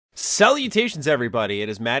Salutations, everybody. It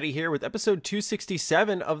is Matty here with episode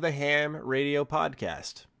 267 of the H.A.M Radio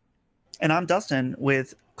Podcast. And I'm Dustin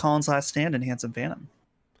with Colin's Last Stand and Handsome Phantom.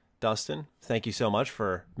 Dustin, thank you so much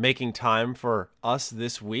for making time for us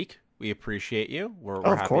this week. We appreciate you. We're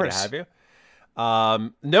happy to have you.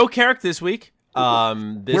 No Karak this week. We're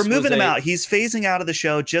moving him out. He's phasing out of the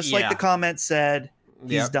show, just like the comment said.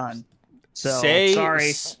 He's done. So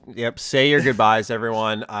sorry. Say your goodbyes,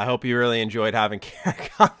 everyone. I hope you really enjoyed having Karak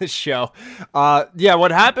on the show.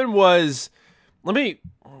 What happened was,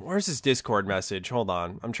 where's his Discord message? Hold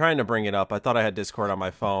on. I'm trying to bring it up. I thought I had Discord on my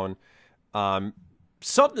phone.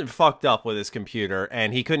 Something fucked up with his computer,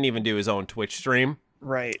 and he couldn't even do his own Twitch stream.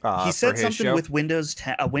 Right. He said something with Windows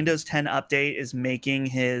 10. A Windows 10 update is making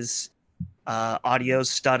his audio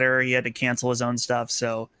stutter. He had to cancel his own stuff.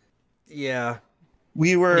 So yeah.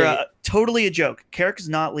 We were totally a joke. Karak is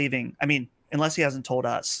not leaving. I mean, unless he hasn't told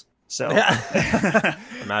us. So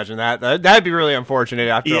imagine that. That'd be really unfortunate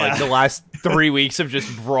after like the last 3 weeks of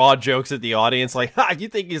just broad jokes at the audience. Like, you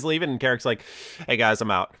think he's leaving? And Karak's like, hey guys,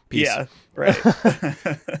 I'm out. Peace. Yeah, right.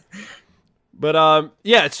 But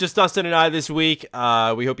it's just Dustin and I this week.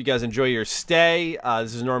 We hope you guys enjoy your stay.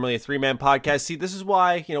 This is normally a 3-man podcast. See, this is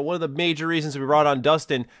why, one of the major reasons we brought on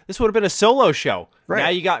Dustin, this would have been a solo show. Right. Now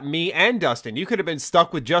you got me and Dustin. You could have been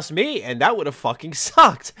stuck with just me, and that would have fucking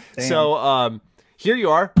sucked. Damn. So here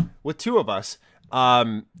you are with two of us.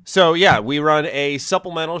 We run a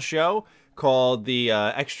supplemental show called the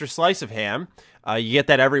Extra Slice of Ham. You get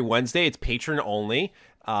that every Wednesday. It's patron only.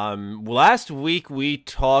 Last week we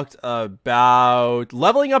talked about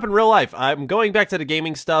leveling up in real life. I'm going back to the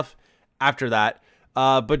gaming stuff after that.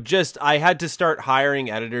 But I had to start hiring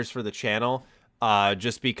editors for the channel,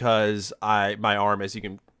 just because my arm, as you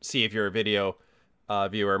can see if you're a video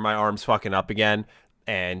viewer, my arm's fucking up again.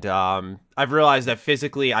 And I've realized that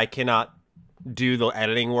physically I cannot do the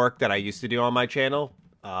editing work that I used to do on my channel.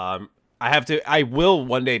 I will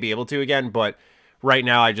one day be able to again, but right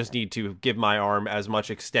now, I just need to give my arm as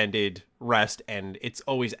much extended rest, and it's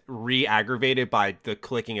always re-aggravated by the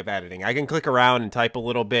clicking of editing. I can click around and type a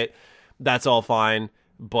little bit. That's all fine.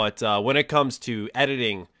 But when it comes to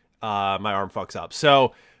editing, my arm fucks up.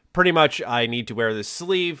 So pretty much I need to wear this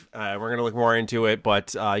sleeve. We're going to look more into it.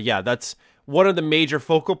 But that's one of the major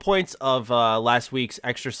focal points of last week's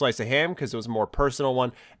Extra Slice of Ham, because it was a more personal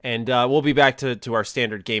one. And we'll be back to our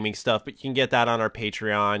standard gaming stuff, but you can get that on our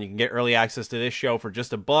Patreon. You can get early access to this show for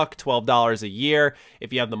just $1, $12 a year.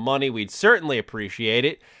 If you have the money, we'd certainly appreciate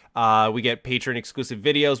it. We get patron exclusive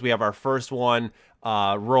videos. We have our first one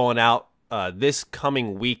rolling out this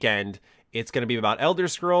coming weekend. It's going to be about Elder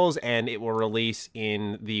Scrolls, and it will release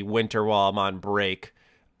in the winter while I'm on break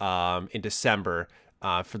in December.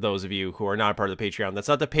 For those of you who are not a part of the Patreon, that's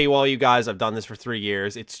not the paywall, you guys. I've done this for 3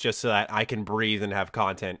 years. It's just so that I can breathe and have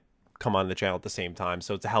content come on the channel at the same time.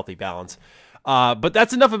 So it's a healthy balance. But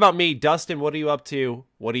that's enough about me. Dustin, what are you up to?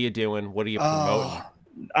 What are you doing? What are you promoting?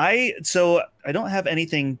 I don't have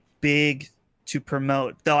anything big to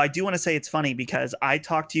promote, though. I do want to say it's funny because I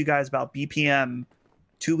talked to you guys about BPM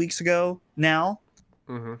 2 weeks ago now.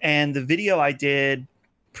 Mm-hmm. And the video I did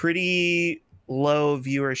pretty low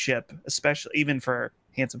viewership, especially even for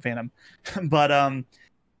Handsome Phantom. But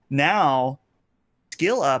now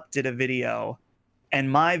Skill Up did a video and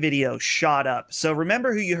my video shot up. So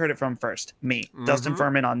remember who you heard it from first. Me, Dustin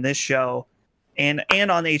Furman, on this show and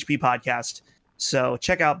on the HP podcast. So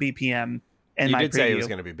check out BPM and my preview. You did say it was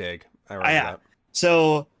going to be big. I remember that.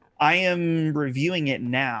 So I am reviewing it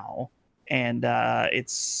now, and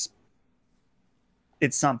it's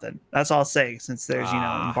something. That's all I'll say, since there's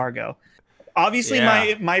embargo. Obviously,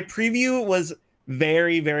 my preview was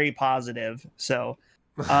very, very positive. So,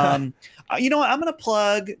 I'm going to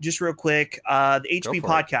plug just real quick the HP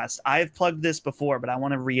podcast. I've plugged this before, but I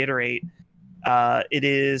want to reiterate. It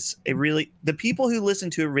is the people who listen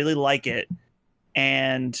to it really like it.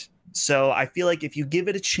 And so I feel like if you give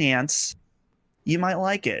it a chance, you might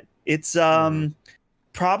like it. It's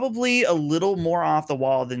probably a little more off the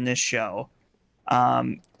wall than this show.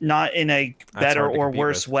 Not in a better or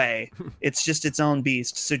worse way. It's just its own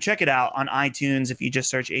beast. So check it out on iTunes. If you just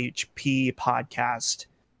search HP podcast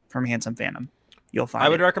from Handsome Phantom, you'll find it. I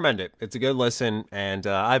would recommend it. It's a good listen. And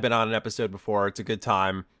I've been on an episode before. It's a good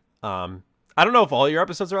time. I don't know if all your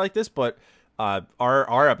episodes are like this, but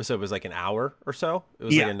our episode was like an hour or so. It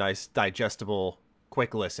was like a nice, digestible,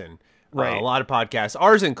 quick listen. Right. A lot of podcasts,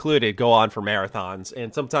 ours included, go on for marathons.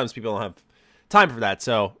 And sometimes people don't have time for that.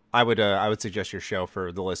 So I would suggest your show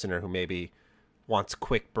for the listener who maybe wants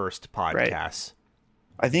quick burst podcasts. Right.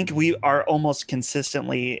 I think we are almost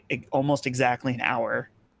consistently almost exactly an hour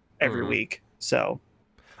every week. So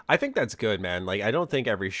I think that's good, man. Like, I don't think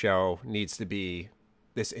every show needs to be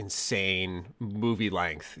this insane movie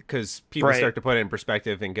length, because people start to put it in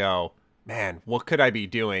perspective and go, man, what could I be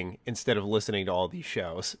doing instead of listening to all these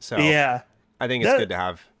shows? So yeah, I think it's good to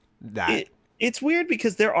have that. It's weird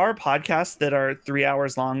because there are podcasts that are 3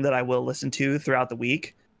 hours long that I will listen to throughout the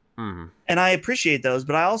week. Mm-hmm. And I appreciate those,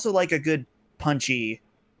 but I also like a good punchy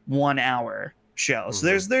 1 hour show. So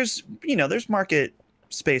there's market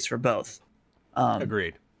space for both.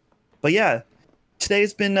 Agreed. But yeah,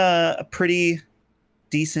 today's been a pretty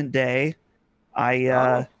decent day.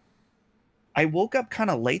 I woke up kind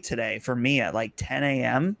of late today for me at like 10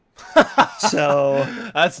 a.m. So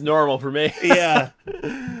that's normal for me. Yeah.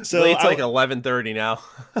 So it's like 11:30 now.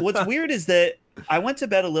 What's weird is that I went to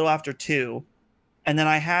bed a little after 2, and then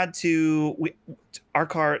I had to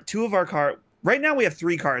two of our car. Right now we have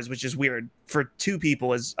 3 cars, which is weird for 2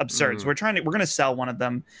 people is absurd. So we're going to sell one of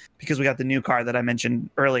them because we got the new car that I mentioned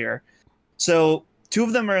earlier. So 2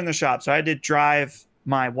 of them are in the shop. So I had to drive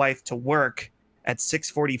my wife to work at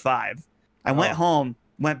 6:45. I went home,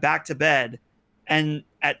 went back to bed, and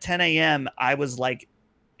at 10 a.m. I was like,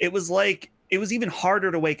 it was even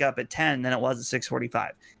harder to wake up at 10 than it was at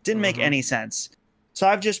 6:45. Didn't make any sense. So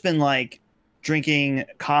I've just been like drinking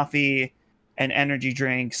coffee and energy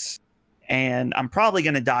drinks, and I'm probably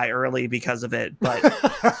going to die early because of it. But,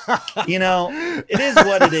 it is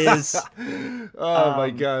what it is. Oh, my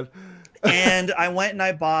God. And I went and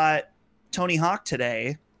I bought Tony Hawk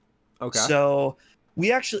today. Okay. So we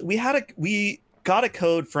got a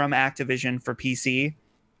code from Activision for PC,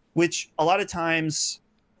 which a lot of times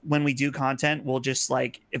when we do content, we'll just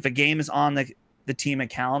like, if a game is on the team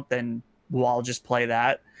account, then we'll all just play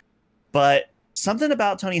that. But something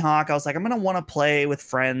about Tony Hawk, I was like, I'm going to want to play with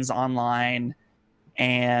friends online,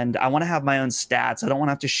 and I want to have my own stats. I don't want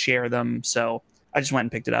to have to share them. So I just went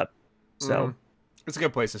and picked it up. So it's a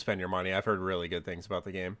good place to spend your money. I've heard really good things about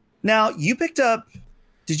the game. Now you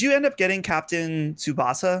did you end up getting Captain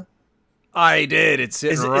Tsubasa? I did. It's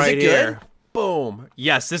sitting right here. Good? Boom.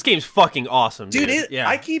 Yes, this game's fucking awesome, dude.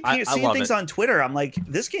 I keep seeing things on Twitter. I'm like,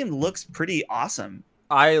 this game looks pretty awesome.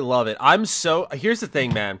 I love it. Here's the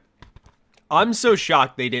thing, man. I'm so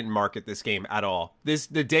shocked they didn't market this game at all.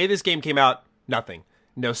 The day this game came out, nothing.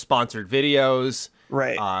 No sponsored videos.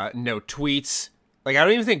 Right. No tweets. Like, I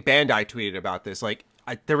don't even think Bandai tweeted about this. Like,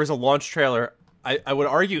 there was a launch trailer, I would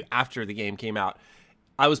argue, after the game came out.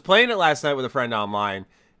 I was playing it last night with a friend online.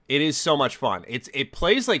 It is so much fun. It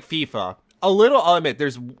plays like FIFA. A little, I'll admit,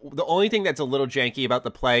 the only thing that's a little janky about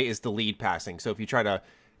the play is the lead passing. So if you try to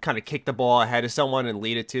kind of kick the ball ahead of someone and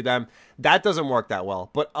lead it to them, that doesn't work that well.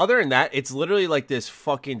 But other than that, it's literally like this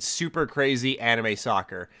fucking super crazy anime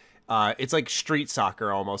soccer. It's like street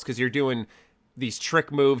soccer almost, because you're doing these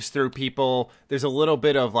trick moves through people. There's a little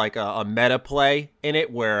bit of like a meta play in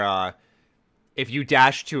it where if you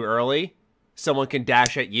dash too early, someone can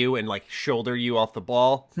dash at you and like shoulder you off the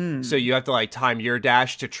ball. So you have to like time your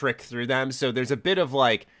dash to trick through them. So there's a bit of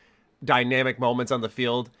like dynamic moments on the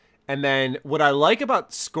field. And then what I like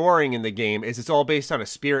about scoring in the game is it's all based on a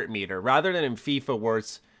spirit meter, rather than in FIFA where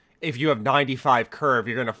it's, if you have 95 curve,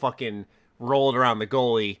 you're going to fucking roll it around the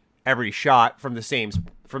goalie every shot from the same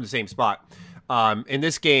spot. In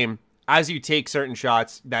this game, as you take certain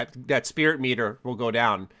shots, that spirit meter will go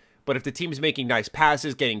down. But if the team's making nice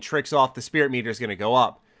passes, getting tricks off, the spirit meter is going to go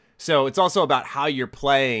up. So it's also about how you're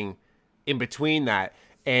playing in between that.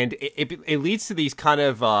 And it leads to these kind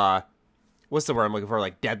of, what's the word I'm looking for?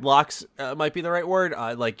 Like deadlocks might be the right word.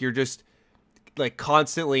 Like you're just like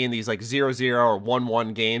constantly in these like 0-0 or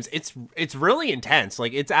 1-1 games. It's really intense.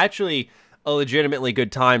 Like it's actually a legitimately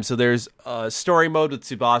good time. So there's a story mode with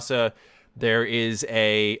Tsubasa. There is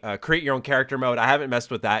a create your own character mode. I haven't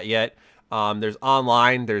messed with that yet. There's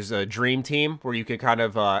online, there's a dream team where you can kind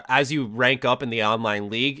of, as you rank up in the online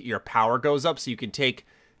league, your power goes up, so you can take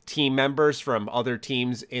team members from other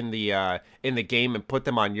teams in the game and put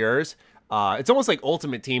them on yours. It's almost like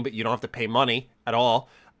Ultimate Team, but you don't have to pay money at all.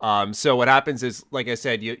 So what happens is, like I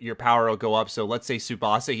said, your power will go up. So let's say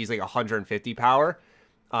Tsubasa, he's like 150 power.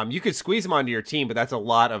 You could squeeze him onto your team, but that's a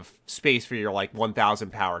lot of space for your like 1,000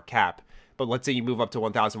 power cap. But let's say you move up to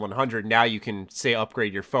 1,100. Now you can, say,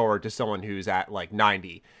 upgrade your forward to someone who's at like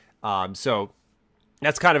 90. So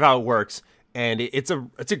that's kind of how it works. And it's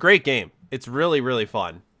a great game. It's really, really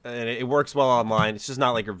fun. And it works well online. It's just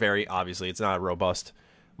not like obviously, it's not a robust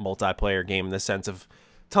multiplayer game in the sense of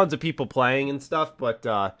tons of people playing and stuff. But,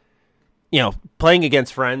 playing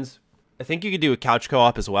against friends, I think you could do a couch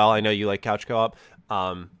co-op as well. I know you like couch co-op.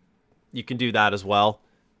 You can do that as well.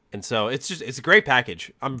 And so it's a great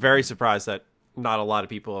package. I'm very surprised that not a lot of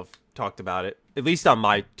people have talked about it, at least on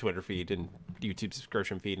my Twitter feed and YouTube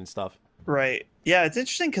subscription feed and stuff. Right. Yeah, it's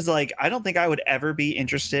interesting because like I don't think I would ever be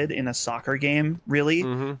interested in a soccer game, really.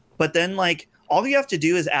 But then like all you have to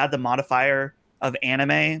do is add the modifier of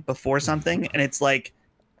anime before something, and it's like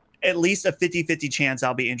at least a 50-50 chance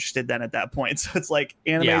I'll be interested then at that point. So it's like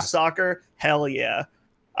anime soccer, hell yeah.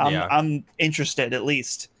 I'm interested at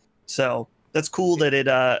least. So that's cool that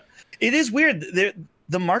it is weird.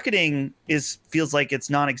 The marketing feels like it's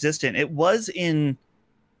non-existent. It was in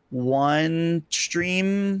one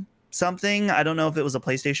stream something. I don't know if it was a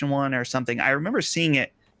PlayStation 1 or something. I remember seeing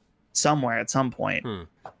it somewhere at some point.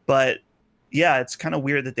 But yeah, it's kind of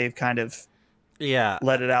weird that they've kind of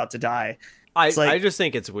let it out to die. I just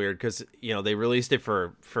think it's weird because, you know, they released it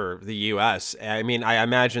for the US. I mean, I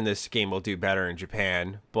imagine this game will do better in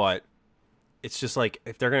Japan, but it's just like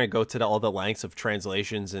if they're going to go to all the lengths of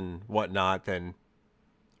translations and whatnot, then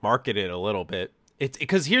market it a little bit. It's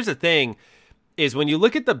because here's the thing is when you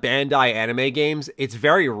look at the Bandai anime games, it's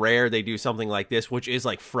very rare they do something like this, which is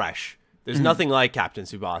like fresh. There's nothing like Captain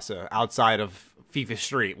Tsubasa outside of FIFA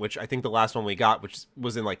Street, which I think the last one we got, which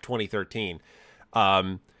was in like 2013.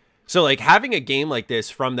 So like having a game like this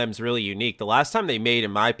from them is really unique. The last time they made,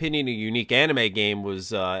 in my opinion, a unique anime game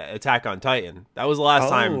was Attack on Titan. That was the last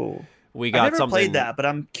time we got something. I've never played that, but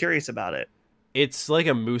I'm curious about it. It's like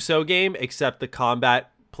a Muso game, except the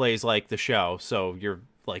combat plays like the show. So you're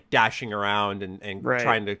like dashing around and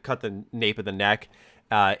trying to cut the nape of the neck.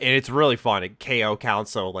 And it's really fun. It KO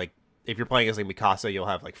counts. So like if you're playing as like Mikasa, you'll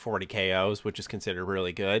have like 40 KOs, which is considered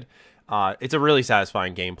really good. It's a really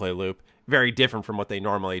satisfying gameplay loop. Very different from what they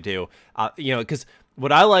normally do. You know, because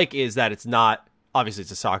what I like is that it's not, obviously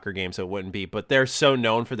it's a soccer game, so it wouldn't be, but they're so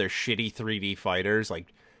known for their shitty 3D fighters,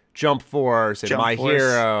 like Jump Force and My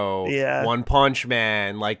Hero, One Punch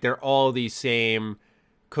Man. Like, they're all these same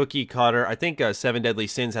cookie cutter. I think Seven Deadly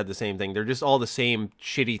Sins had the same thing. They're just all the same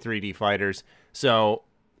shitty 3D fighters. So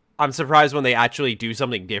I'm surprised when they actually do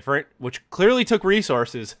something different, which clearly took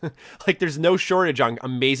resources. Like, there's no shortage on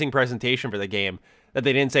amazing presentation for the game that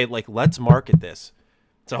they didn't say, like, let's market this.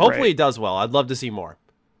 So hopefully it does well. I'd love to see more.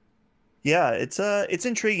 Yeah, it's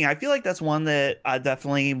intriguing. I feel like that's one that I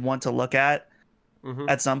definitely want to look at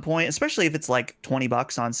some point, especially if it's like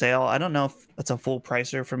 $20 on sale. I don't know if that's a full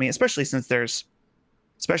pricer for me, especially since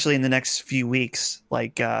especially in the next few weeks,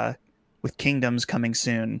 like with Kingdoms coming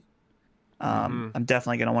soon. I'm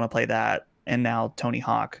definitely going to want to play that. And now Tony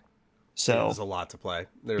Hawk. So there's a lot to play.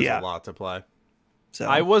 There's a lot to play. So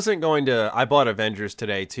I wasn't going to. I bought Avengers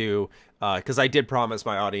today too, because I did promise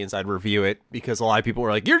my audience I'd review it. Because a lot of people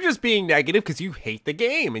were like, "You're just being negative because you hate the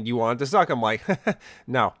game and you want it to suck." I'm like,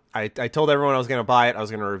 no. I told everyone I was going to buy it. I was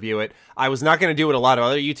going to review it. I was not going to do what a lot of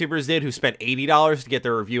other YouTubers did, who spent $80 to get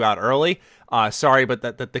their review out early. Sorry, but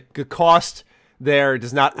the cost there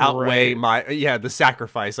does not outweigh the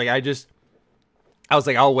sacrifice. Like I was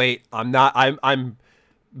like, I'll wait. I'm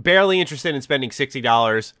barely interested in spending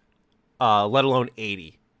 $60. Let alone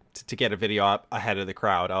 80 to get a video up ahead of the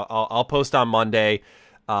crowd. I'll post on Monday.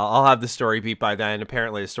 I'll have the story beat by then.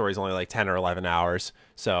 Apparently the story's only like 10 or 11 hours.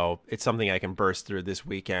 So it's something I can burst through this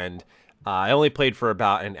weekend. I only played for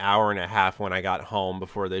about an hour and a half when I got home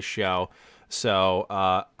before this show. So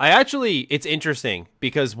it's interesting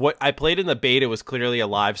because what I played in the beta was clearly a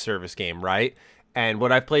live service game, right? And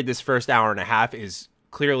what I've played this first hour and a half is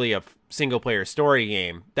clearly a single player story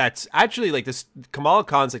game that's actually like this. Kamala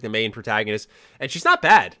Khan's like the main protagonist, and she's not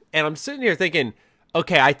bad. And I'm sitting here thinking,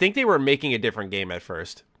 okay, I think they were making a different game at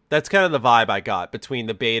first. That's kind of the vibe I got between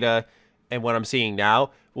the beta and what I'm seeing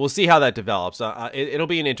now. We'll see how that develops. It'll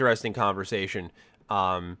be an interesting conversation.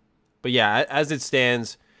 But yeah, as it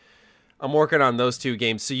stands, I'm working on those two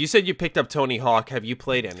games. So you said you picked up Tony Hawk. Have you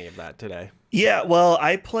played any of that today? Yeah, well,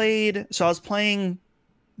 I was playing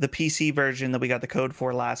the PC version that we got the code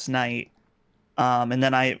for last night. And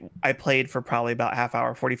then I played for probably about half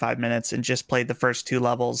hour, 45 minutes, and just played the first two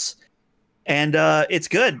levels. And it's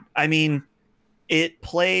good. I mean,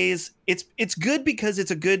 it's good because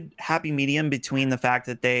it's a good happy medium between the fact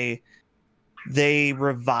that they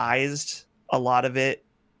revised a lot of it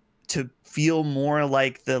to feel more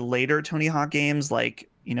like the later Tony Hawk games, like,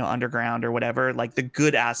 you know, Underground or whatever, like the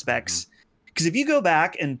good aspects. Because if you go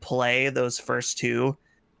back and play those first two,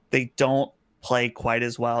 they don't play quite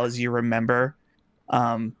as well as you remember,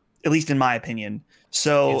 at least in my opinion.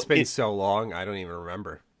 So it's been so long, I don't even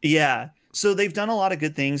remember. Yeah. So they've done a lot of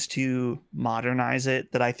good things to modernize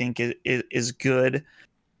it that I think is good.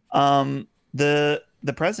 The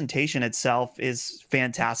presentation itself is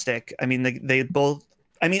fantastic. I mean, they both.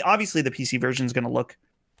 I mean, obviously the PC version is going to look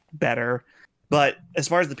better, but as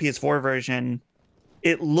far as the PS4 version,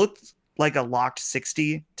 it looked like a locked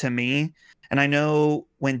 60 to me. And I know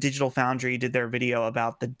when Digital Foundry did their video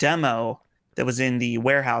about the demo that was in the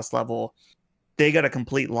warehouse level, they got a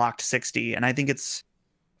complete locked 60. And I think it's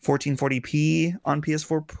 1440p on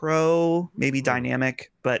PS4 Pro, maybe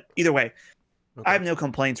dynamic. But either way, I have no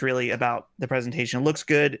complaints really about the presentation. It looks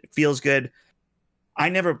good. It feels good. I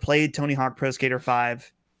never played Tony Hawk Pro Skater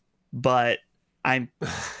 5, but I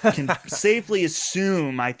can safely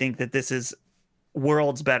assume I think that this is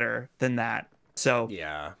worlds better than that. So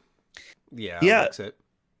yeah, that's it.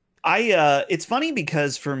 It's funny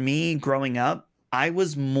because for me growing up, I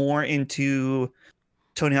was more into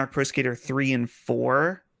Tony Hawk Pro Skater 3 and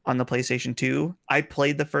 4 on the PlayStation 2. I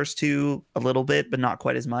played the first two a little bit, but not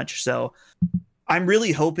quite as much. So I'm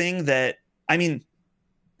really hoping that, I mean,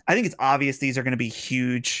 I think it's obvious these are going to be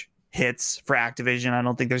huge hits for Activision. I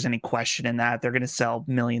don't think there's any question in that. They're going to sell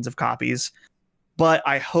millions of copies. But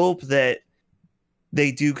I hope that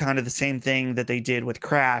they do kind of the same thing that they did with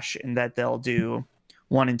Crash, and that they'll do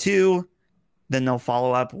 1 and 2, then they'll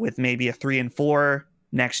follow up with maybe a 3 and 4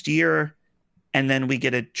 next year, and then we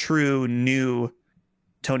get a true new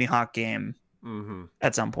Tony Hawk game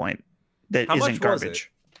at some point that isn't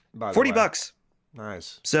garbage. $40.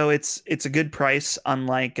 Nice. So it's a good price,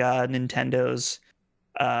 unlike Nintendo's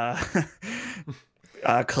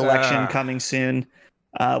collection coming soon,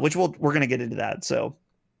 which we're gonna get into that. So,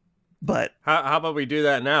 but how about we do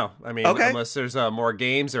that now? I mean, unless there's more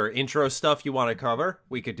games or intro stuff you want to cover,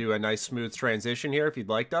 we could do a nice smooth transition here if you'd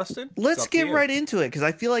like, Dustin. Let's get right into it, because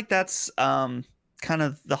I feel like that's kind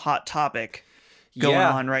of the hot topic going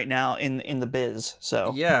on right now in the biz.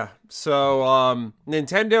 So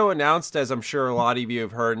Nintendo announced, as I'm sure a lot of you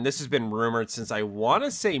have heard, and this has been rumored since I want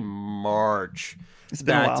to say March. It's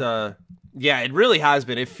been a while. Yeah, it really has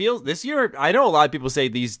been. It feels this year. I know a lot of people say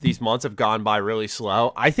these months have gone by really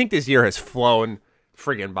slow. I think this year has flown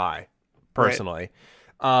friggin' by, personally.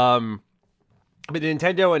 Right. But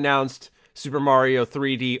Nintendo announced Super Mario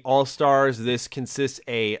 3D All-Stars. This consists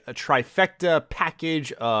a trifecta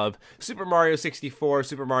package of Super Mario 64,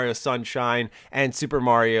 Super Mario Sunshine, and Super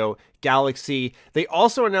Mario Galaxy. They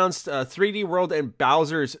also announced 3D World and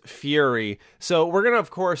Bowser's Fury. So we're going to,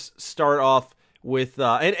 of course, start off with...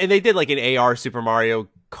 and they did like an AR Super Mario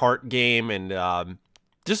Kart game and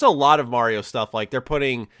just a lot of Mario stuff. Like they're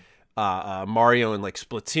putting Mario in like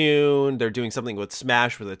Splatoon. They're doing something with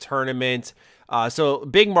Smash with a tournament. So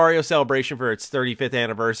big Mario celebration for its 35th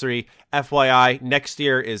anniversary. FYI, next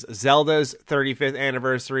year is Zelda's 35th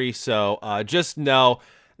anniversary. So just know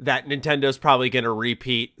that Nintendo's probably going to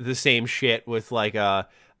repeat the same shit with like, I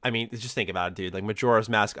mean, just think about it, dude. Like Majora's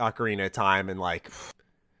Mask, Ocarina of Time, and like,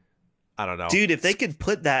 I don't know. Dude, if they could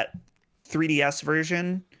put that 3DS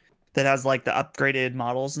version that has like the upgraded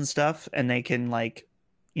models and stuff, and they can like,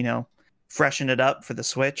 you know, freshen it up for the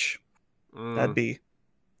Switch, that'd be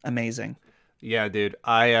amazing. Yeah, dude.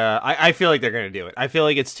 I feel like they're going to do it. I feel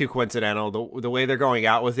like it's too coincidental, the way they're going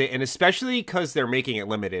out with it, and especially because they're making it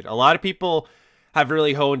limited. A lot of people have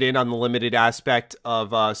really honed in on the limited aspect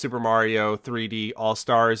of Super Mario 3D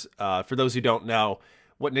All-Stars. For those who don't know,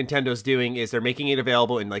 what Nintendo's doing is they're making it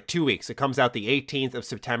available in like 2 weeks. It comes out the 18th of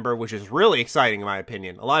September, which is really exciting in my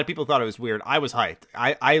opinion. A lot of people thought it was weird. I was hyped.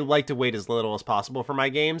 I like to wait as little as possible for my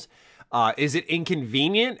games. Is it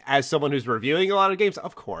inconvenient as someone who's reviewing a lot of games?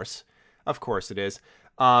 Of course. Of course it is.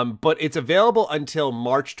 But it's available until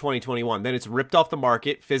March 2021. Then it's ripped off the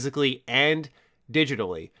market physically and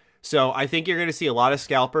digitally. So I think you're going to see a lot of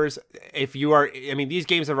scalpers. If you are, I mean, these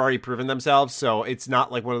games have already proven themselves. So it's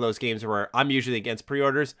not like one of those games where I'm usually against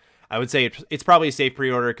pre-orders. I would say it's probably a safe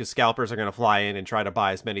pre-order because scalpers are going to fly in and try to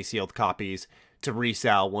buy as many sealed copies to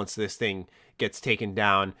resell once this thing gets taken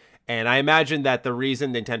down. And I imagine that the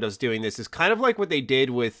reason Nintendo's doing this is kind of like what they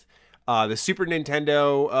did with the Super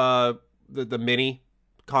Nintendo, the mini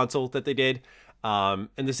console that they did. And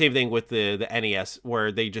the same thing with the NES,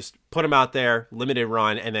 where they just put them out there, limited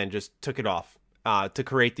run, and then just took it off to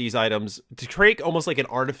create these items, to create almost like an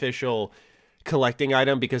artificial collecting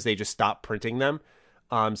item because they just stopped printing them.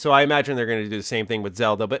 So I imagine they're going to do the same thing with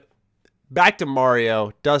Zelda. But back to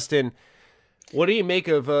Mario. Dustin, what do you make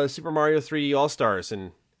of Super Mario 3D All-Stars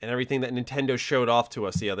and everything that Nintendo showed off to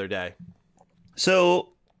us the other day?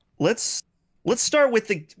 So let's start with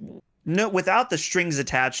without the strings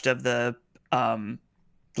attached of the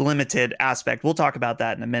limited aspect. We'll talk about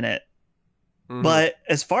that in a minute. But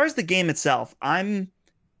as far as the game itself, I'm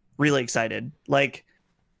really excited. Like,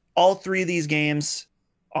 all three of these games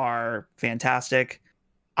are fantastic.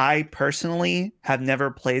 I personally have never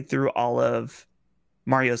played through all of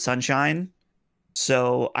Mario Sunshine,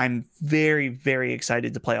 so I'm very, very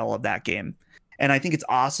excited to play all of that game. And I think it's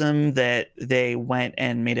awesome that they went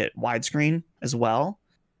and made it widescreen as well.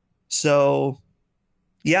 So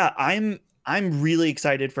yeah, I'm really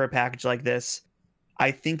excited for a package like this.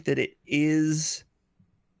 I think that it is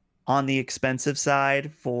on the expensive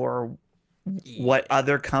side for what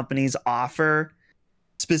other companies offer.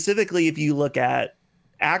 Specifically, if you look at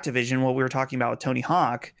Activision, what we were talking about with Tony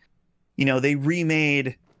Hawk, you know, they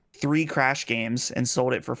remade 3 Crash games and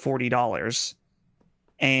sold it for $40.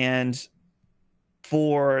 And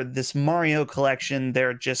for this Mario collection,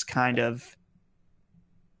 they're just kind of,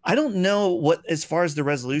 I don't know what, as far as the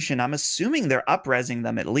resolution, I'm assuming they're up-resing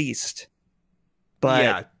them at least.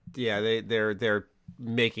 But they're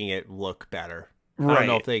making it look better. Right. I don't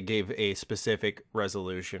know if they gave a specific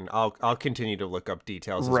resolution. I'll continue to look up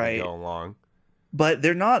details as we go along. But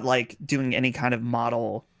they're not like doing any kind of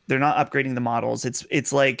model. They're not upgrading the models.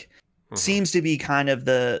 It's like seems to be kind of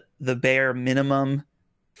the bare minimum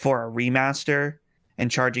for a remaster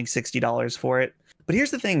and charging $60 for it. But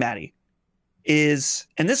here's the thing, Maddie,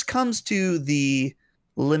 and this comes to the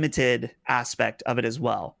limited aspect of it as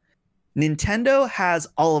well. Nintendo has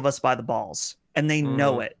all of us by the balls, and they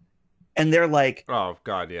know it. And they're like, oh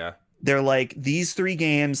God, yeah. They're like, these 3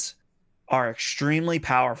 games are extremely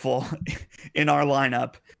powerful in our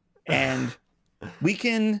lineup, and we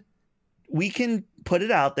can put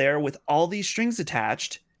it out there with all these strings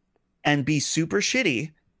attached and be super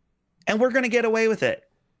shitty, and we're going to get away with it.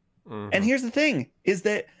 And here's the thing, is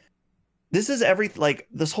that this is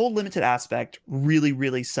this whole limited aspect really,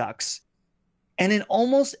 really sucks. And in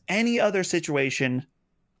almost any other situation,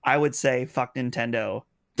 I would say, fuck Nintendo,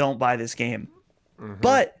 don't buy this game.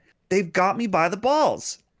 But they've got me by the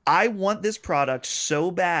balls. I want this product so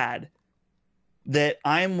bad that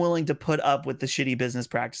I'm willing to put up with the shitty business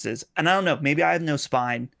practices. And I don't know, maybe I have no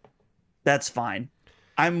spine. That's fine.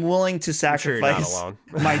 I'm willing to sacrifice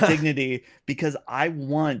my dignity because I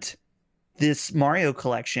want this Mario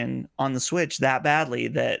collection on the Switch that badly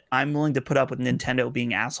that I'm willing to put up with Nintendo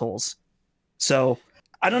being assholes. So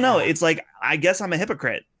I don't know. It's like, I guess I'm a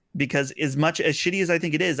hypocrite because as much as shitty as I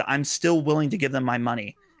think it is, I'm still willing to give them my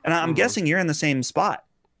money. And I'm guessing you're in the same spot.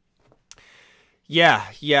 Yeah.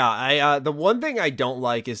 I the one thing I don't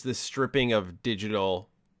like is the stripping of digital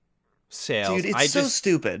sales. Dude, it's so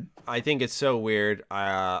stupid. I think it's so weird.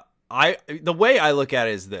 The way I look at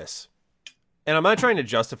it is this, and I'm not trying to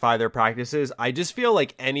justify their practices. I just feel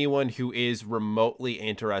like anyone who is remotely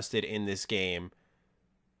interested in this game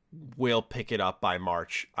will pick it up by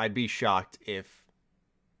March. I'd be shocked if,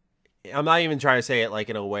 I'm not even trying to say it like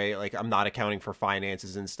in a way, like I'm not accounting for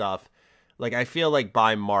finances and stuff. Like I feel like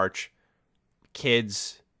by March,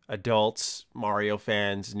 kids, adults, Mario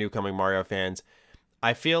fans, newcoming Mario fans,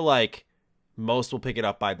 I feel like most will pick it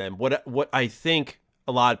up by then. What I think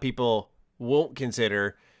a lot of people won't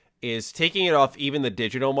consider is taking it off even the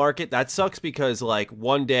digital market. That sucks because like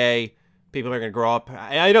one day people are going to grow up.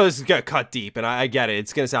 I know this is going to cut deep, and I get it.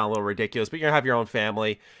 It's going to sound a little ridiculous, but you're going to have your own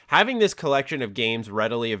family. Having this collection of games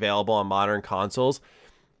readily available on modern consoles,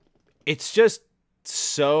 it's just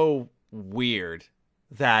so weird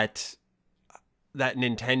that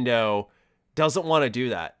Nintendo doesn't want to do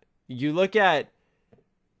that. You look at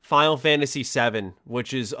Final Fantasy VII,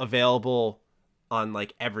 which is available on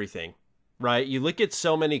like everything, right? You look at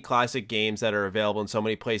so many classic games that are available in so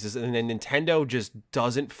many places, and then Nintendo just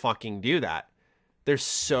doesn't fucking do that. They're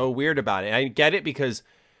so weird about it. I get it because,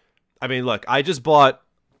 I mean, look, I just bought,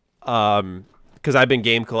 because I've been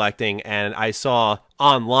game collecting, and I saw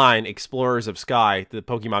online Explorers of Sky, the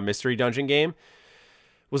Pokemon Mystery Dungeon game,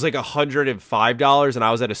 was like $105, and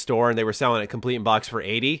I was at a store, and they were selling it complete in box for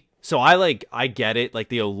 $80. So I get it, like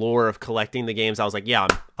the allure of collecting the games. I was like, yeah,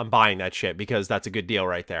 I'm buying that shit because that's a good deal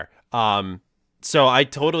right there. So I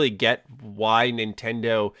totally get why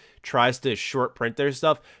Nintendo tries to short print their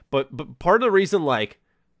stuff, but part of the reason like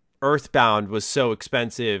Earthbound was so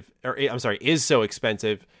expensive, or I'm sorry, is so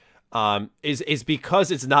expensive, is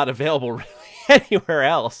because it's not available really anywhere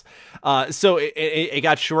else. So it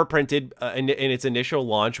got short printed in its initial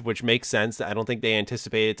launch, which makes sense. I don't think they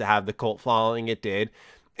anticipated to have the cult following it did.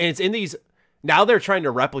 And it's in these, now they're trying to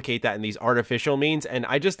replicate that in these artificial means. And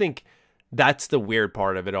I just think that's the weird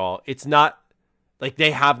part of it all. It's not like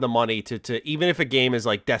they have the money to even if a game is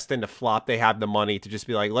like destined to flop, they have the money to just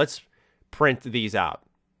be like, let's print these out.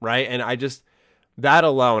 Right. And that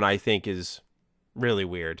alone, I think is really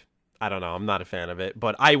weird. I don't know. I'm not a fan of it,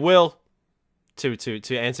 but I will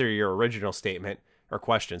to answer your original statement or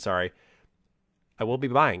question. Sorry. I will be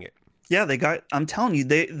buying it. Yeah. I'm telling you,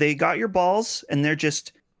 they got your balls and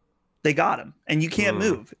they got them, and you can't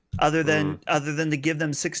move other than to give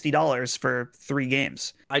them $60 for 3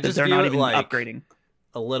 games. I just they're not even like upgrading.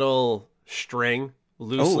 A little string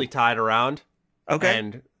loosely tied around. Okay.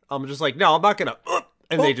 And I'm just like, no, I'm not gonna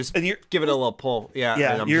and they just give it a little pull. Yeah.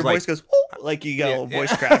 Yeah. Your voice goes, like you go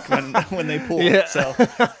voice crack when they pull. Yeah. So,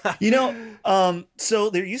 so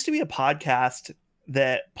there used to be a podcast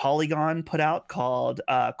that Polygon put out called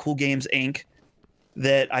Cool Games Inc.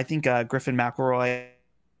 that I think Griffin McElroy,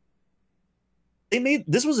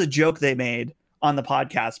 this was a joke they made on the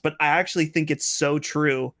podcast, but I actually think it's so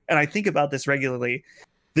true. And I think about this regularly.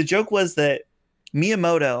 The joke was that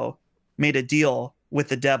Miyamoto made a deal with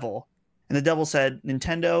the devil, and the devil said,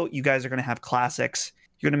 Nintendo, you guys are going to have classics.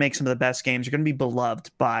 You're going to make some of the best games. You're going to be beloved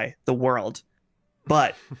by the world.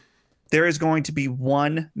 But there is going to be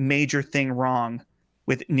one major thing wrong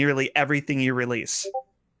with nearly everything you release.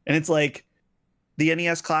 And it's like the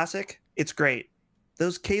NES Classic, it's great.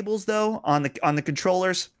 Those cables, though, on the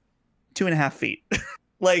controllers, 2.5 feet.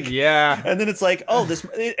 Like, yeah. And then it's like, oh, this,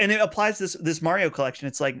 and it applies this Mario collection.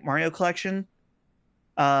 It's like Mario collection.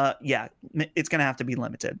 Yeah, it's going to have to be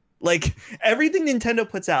limited. Like everything Nintendo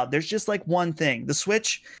puts out, there's just like one thing. The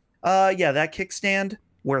Switch, yeah, that kickstand,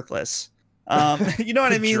 worthless. You know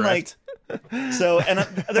what I mean? Like, so, and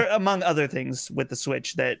there, among other things with the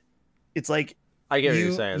Switch, that it's like, I get what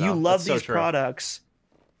you're saying. You love these products,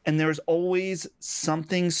 and there's always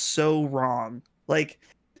something so wrong. Like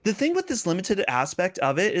the thing with this limited aspect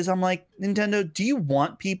of it is, I'm like, Nintendo, do you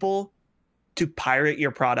want people to pirate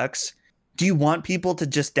your products? Do you want people to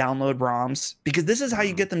just download ROMs? Because this is how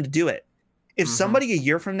you get them to do it. If somebody a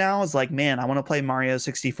year from now is like, man, I want to play Mario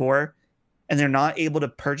 64, and they're not able to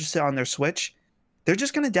purchase it on their Switch, they're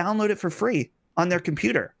just going to download it for free on their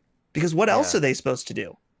computer. Because what else are they supposed to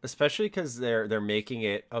do? Especially because they're making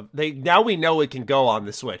it. Now we know it can go on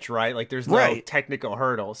the Switch, right? Like there's no technical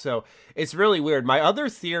hurdle. So it's really weird. My other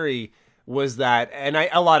theory was that, and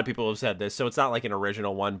a lot of people have said this, so it's not like an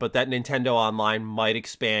original one, but that Nintendo Online might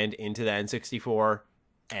expand into the N64,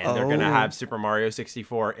 and they're going to have Super Mario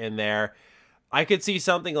 64 in there. I could see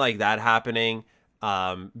something like that happening,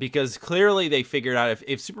 because clearly they figured out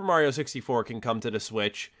if Super Mario 64 can come to the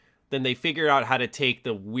Switch, then they figured out how to take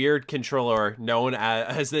the weird controller known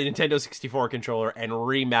as the Nintendo 64 controller and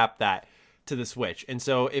remap that to the Switch. And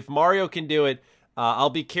so if Mario can do it,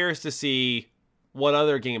 I'll be curious to see what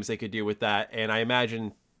other games they could do with that. And I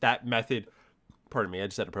imagine that method, pardon me, I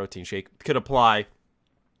just had a protein shake, could apply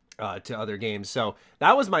to other games. So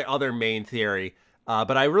that was my other main theory.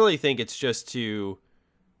 But I really think it's just to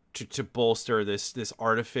bolster this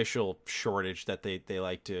artificial shortage that they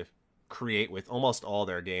like to create with almost all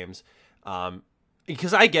their games.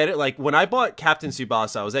 Because I get it. Like when I bought Captain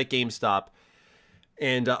Tsubasa, I was at GameStop,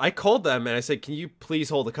 and I called them and I said, can you please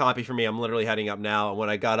hold a copy for me? I'm literally heading up now. And when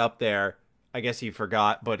I got up there, I guess he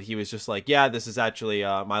forgot, but he was just like, yeah, this is actually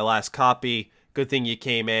my last copy. Good thing you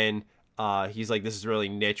came in. He's like, this is really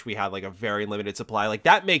niche. We have like a very limited supply. Like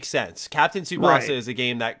that makes sense. Captain Tsubasa is a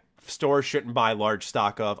game that stores shouldn't buy large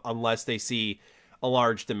stock of unless they see a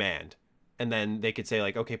large demand. And then they could say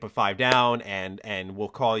like, okay, put 5 down and we'll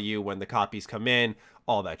call you when the copies come in,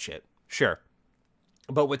 all that shit. Sure.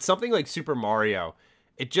 But with something like Super Mario,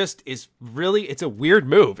 it just is really, it's a weird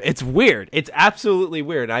move. It's weird. It's absolutely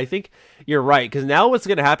weird. And I think you're right. Because now what's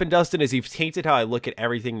going to happen, Dustin, is you've tainted how I look at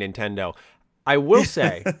everything Nintendo. I will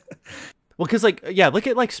say, well, because like, yeah, look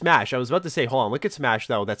at like Smash. I was about to say, hold on, look at Smash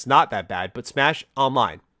though. That's not that bad. But Smash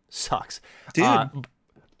Online sucks. Dude,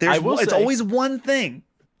 it's always one thing.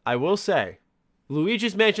 I will say,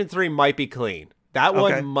 Luigi's Mansion 3 might be clean. That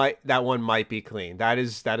one might be clean. That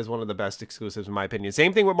is one of the best exclusives in my opinion.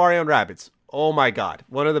 Same thing with Mario and Rabbids. Oh my god,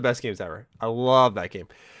 one of the best games ever. I love that game.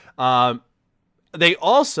 They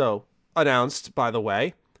also announced, by the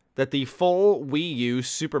way, that the full Wii U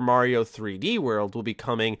Super Mario 3D World will be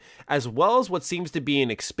coming, as well as what seems to be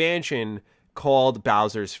an expansion called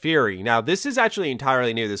Bowser's Fury. Now, this is actually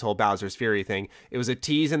entirely new, this whole Bowser's Fury thing. It was a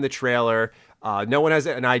tease in the trailer. No one has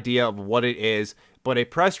an idea of what it is, but a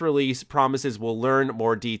press release promises we'll learn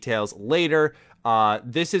more details later.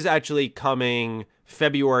 This is actually coming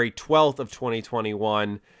February 12th of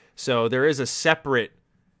 2021. So there is a second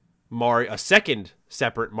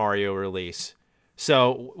separate Mario release.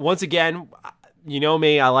 So once again, you know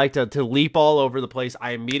me, I like to leap all over the place.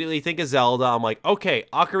 I immediately think of Zelda. I'm like, okay,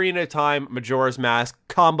 Ocarina of Time, Majora's Mask,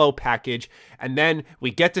 combo package. And then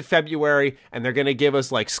we get to February and they're going to give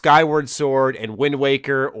us like Skyward Sword and Wind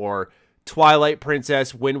Waker, or Twilight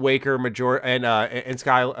Princess, Wind Waker, Majora, and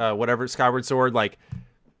Skyward Sword. Like,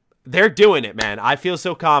 they're doing it, man. I feel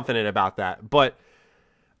so confident about that. But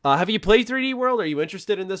have you played 3D World? Are you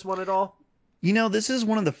interested in this one at all? You know, this is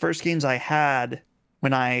one of the first games I had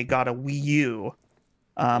when I got a Wii U.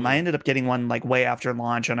 I ended up getting one like way after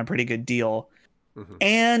launch on a pretty good deal.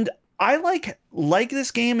 And I like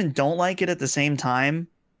this game and don't like it at the same time.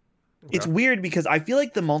 it's weird because I feel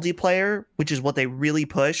like the multiplayer, which is what they really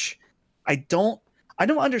push, I don't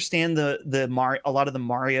understand a lot of the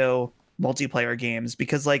Mario multiplayer games,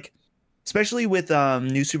 because like, especially with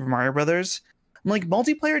New Super Mario Brothers, I'm like,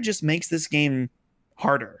 multiplayer just makes this game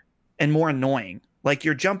harder and more annoying. Like,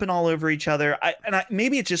 you're jumping all over each other.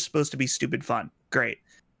 Maybe it's just supposed to be stupid fun. Great.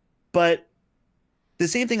 But the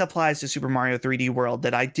same thing applies to Super Mario 3D World,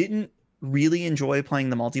 that I didn't really enjoy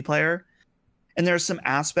playing the multiplayer. And there's some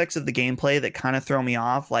aspects of the gameplay that kind of throw me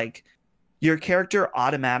off. Like, your character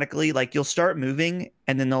automatically, like, you'll start moving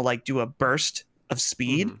and then they'll like do a burst of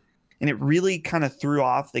speed. Mm-hmm. And it really kind of threw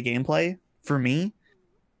off the gameplay for me.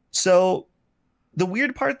 So the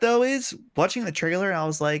weird part though is watching the trailer, I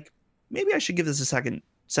was like, maybe I should give this a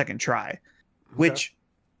second try. Okay. Which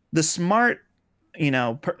the smart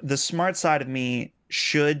side of me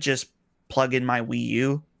should just plug in my Wii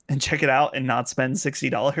U and check it out and not spend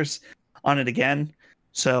 $60 on it again.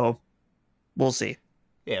 So we'll see.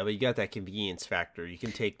 Yeah, but you got that convenience factor. You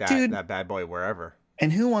can take that bad boy wherever.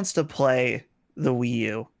 And who wants to play the Wii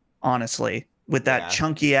U, honestly, with that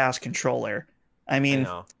chunky ass controller? I mean,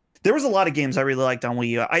 there was a lot of games I really liked on Wii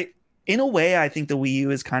U. In a way, I think the Wii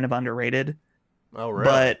U is kind of underrated. Oh, really?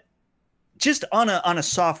 But just on a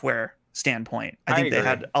software standpoint, I think they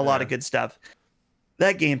had a lot of good stuff.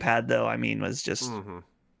 That gamepad, though, I mean, was just no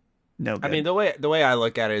good. I mean, the way I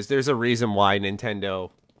look at it is there's a reason why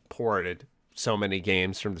Nintendo ported so many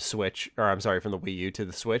games from the Switch, or I'm sorry, from the Wii U to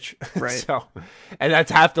the Switch. Right. So, and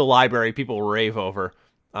that's half the library people rave over.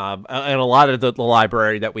 And a lot of the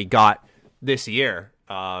library that we got this year.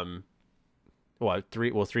 3D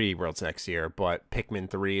World's next year, but Pikmin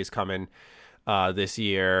 3 is coming this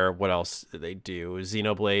year. What else did they do?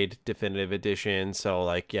 Xenoblade Definitive Edition. So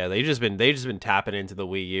like, yeah, they just been tapping into the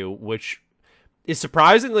Wii U, which is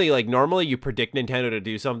surprisingly, like, normally you predict Nintendo to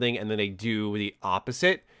do something and then they do the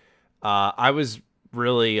opposite. I was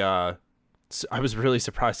really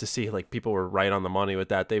surprised to see like people were right on the money with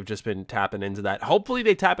that. They've just been tapping into that. Hopefully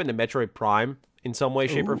they tap into Metroid Prime in some way,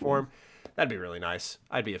 shape, or form. That'd be really nice.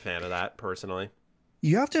 I'd be a fan of that personally.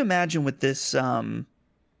 You have to imagine with this,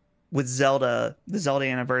 with Zelda, the Zelda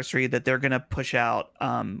anniversary, that they're gonna push out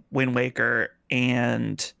Wind Waker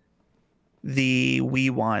and the Wii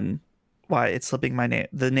one. Why it's slipping my name?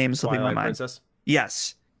 The name is slipping Twilight my mind. Princess?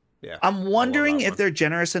 Yes. Yeah. I'm wondering if they're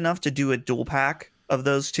generous enough to do a dual pack of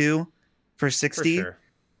those two for 60. For sure.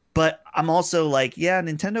 But I'm also like, yeah,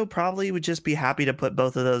 Nintendo probably would just be happy to put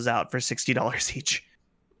both of those out for $60 each.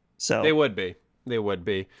 So they would be.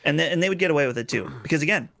 And they would get away with it too, because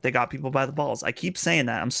again, they got people by the balls. I keep saying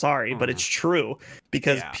that. I'm sorry, but it's true,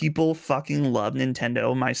 because people fucking love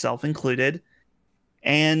Nintendo, myself included.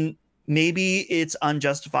 And maybe it's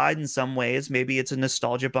unjustified in some ways. Maybe it's a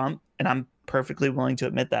nostalgia bump, and I'm perfectly willing to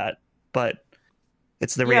admit that. But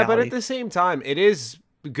it's the reality. Yeah, but at the same time, it is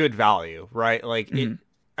good value, right? Like,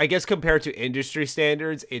 I guess compared to industry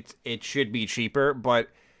standards, it should be cheaper, but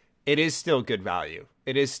it is still good value.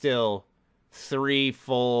 It is still 3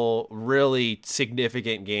 full, really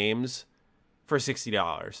significant games for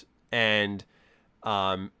 $60. And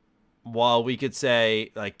while we could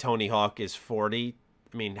say like Tony Hawk is 40,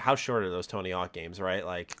 I mean, how short are those Tony Hawk games, right?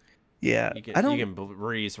 Like, yeah, you can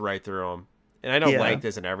breeze right through them. And I know length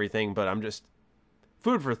isn't everything, but I'm just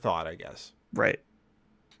food for thought, I guess. Right.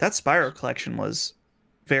 That Spyro collection was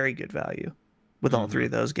very good value with all 3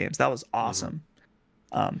 of those games. That was awesome.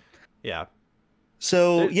 Yeah.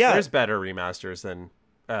 So there's better remasters than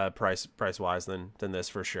price wise than this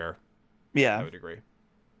for sure. Yeah, I would agree.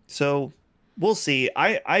 So we'll see.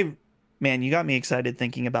 I man, you got me excited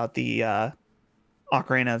thinking about the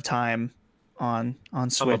Ocarina of Time on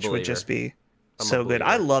Switch would just be so good.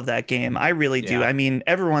 I love that game. I really do. I mean,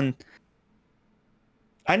 everyone.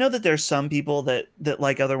 I know that there's some people that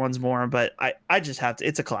like other ones more, but I just have to.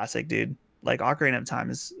 It's a classic, dude. Like, Ocarina of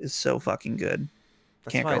Time is so fucking good.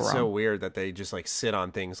 That's why it's so weird that they just like sit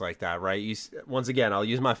on things like that, right? Once again, I'll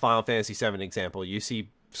use my Final Fantasy VII example. You see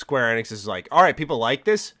Square Enix is like, all right, people like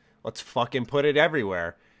this, let's fucking put it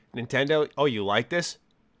everywhere. Nintendo, oh, you like this?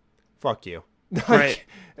 Fuck you. Right.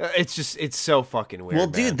 It's so fucking weird. Well,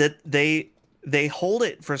 dude, that they hold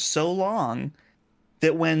it for so long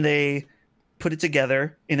that when they put it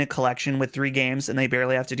together in a collection with 3 games and they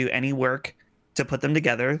barely have to do any work to put them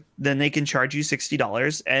together, then they can charge you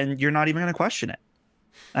 $60 and you're not even going to question it.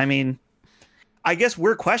 I mean, I guess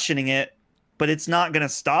we're questioning it, but it's not going to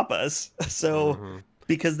stop us. So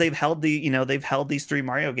because they've held these 3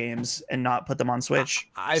 Mario games and not put them on Switch.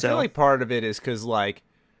 I feel like part of it is because, like,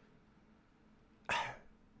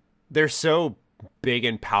 they're so big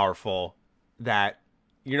and powerful that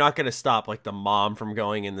you're not going to stop like the mom from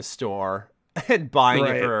going in the store and buying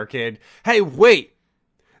it for her kid. Hey, wait.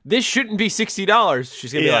 This shouldn't be $60.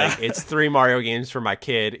 She's going to be like, it's 3 Mario games for my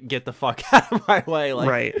kid. Get the fuck out of my way. Like,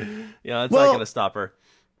 right. That's not going to stop her.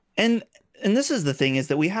 And this is the thing, is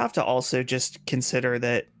that we have to also just consider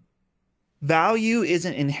that value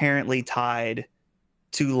isn't inherently tied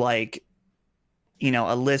to like,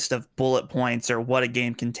 a list of bullet points or what a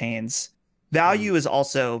game contains. Value is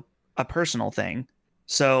also a personal thing.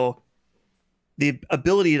 So the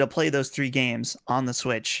ability to play those 3 games on the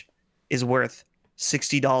Switch is worth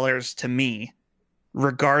 $60 to me,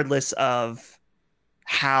 regardless of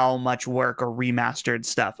how much work or remastered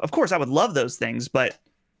stuff. Of course, I would love those things, but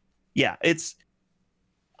yeah,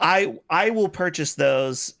 I will purchase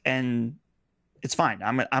those and it's fine.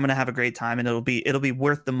 I'm gonna have a great time and it'll be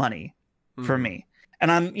worth the money for me.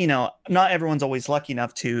 And I'm, not everyone's always lucky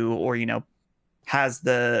enough to, or has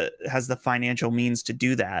the financial means to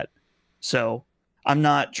do that. So I'm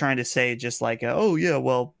not trying to say just like, oh yeah,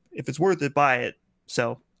 well, if it's worth it, buy it.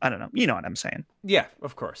 So I don't know. You know what I'm saying? Yeah,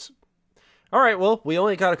 of course. All right. Well, we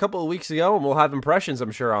only got a couple of weeks ago, and we'll have impressions,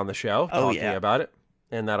 I'm sure, on the show talking about it,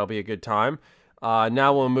 and that'll be a good time.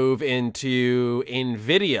 Now we'll move into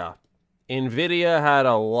Nvidia. Nvidia had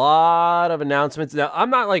a lot of announcements. Now, I'm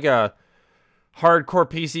not like a hardcore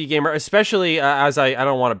PC gamer, especially as I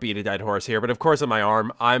don't want to beat a dead horse here, but of course on my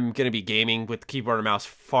arm, I'm going to be gaming with keyboard and mouse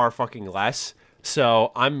far fucking less.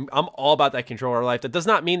 So I'm all about that controller life. That does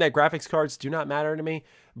not mean that graphics cards do not matter to me,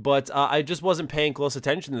 but I just wasn't paying close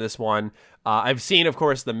attention to this one. I've seen, of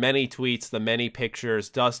course, the many tweets, the many pictures.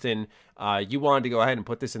 Dustin, you wanted to go ahead and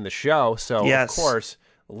put this in the show, so yes. Of course,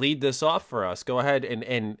 lead this off for us. Go ahead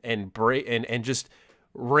and just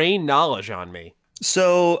rain knowledge on me.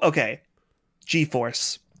 So, okay,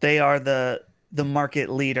 GeForce. They are the market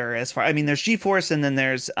leader as far. I mean, there's GeForce and then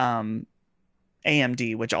there's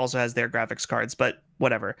AMD, which also has their graphics cards, but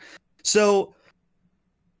whatever. So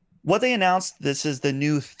what they announced, this is the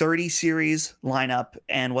new 30 series lineup.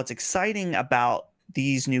 And what's exciting about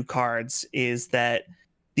these new cards is that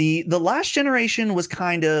the last generation was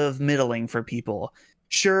kind of middling for people.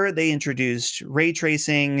 Sure, they introduced ray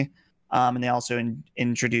tracing, and they also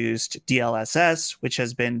introduced DLSS, which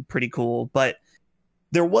has been pretty cool, but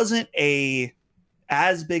there wasn't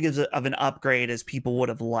as big of an upgrade as people would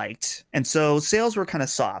have liked. And so sales were kind of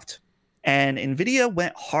soft. And Nvidia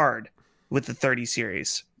went hard with the 30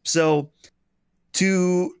 series. So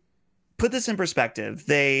to put this in perspective,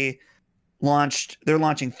 they're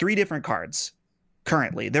launching 3 different cards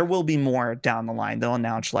currently. There will be more down the line. They'll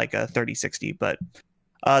announce like a 3060, but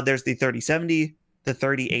there's the 3070, the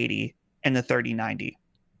 3080, and the 3090.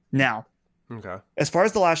 Now, as far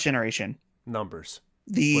as the last generation numbers,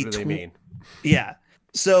 what do they mean? Yeah.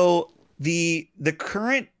 So the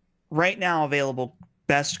current right now available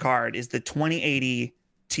best card is the 2080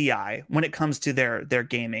 Ti when it comes to their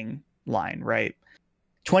gaming line, right?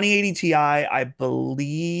 2080 Ti, I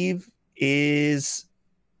believe, is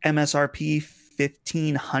MSRP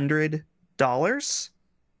 $1,500.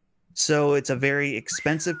 So it's a very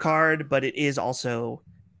expensive card, but it is also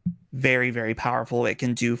very, very powerful. It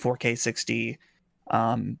can do 4K 60.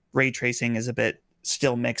 Ray tracing is a bit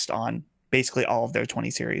still mixed on basically all of their 20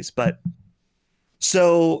 series, but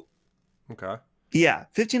so yeah,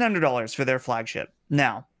 $1,500 for their flagship.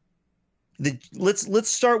 Now, let's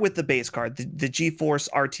start with the base card, the GeForce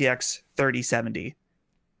RTX 3070.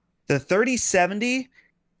 The 3070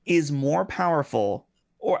 is more powerful,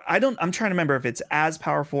 or I'm trying to remember if it's as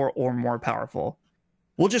powerful or more powerful.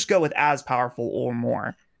 We'll just go with as powerful or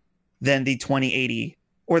more than the 2080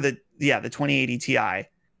 or the 2080 Ti,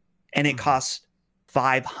 and it costs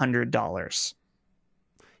 $500.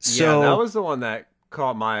 So yeah, that was the one that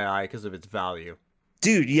caught my eye because of its value.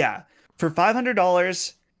 Dude, yeah. For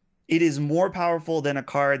 $500, it is more powerful than a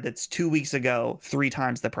card that's 2 weeks ago 3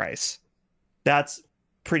 times the price. That's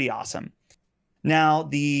pretty awesome. Now,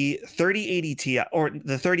 the 3080 Ti, or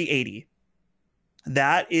the 3080,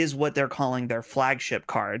 that is what they're calling their flagship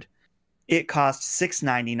card. It costs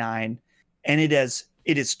 $699, and it is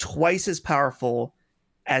twice as powerful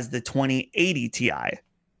as the 2080 Ti.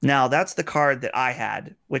 Now, that's the card that I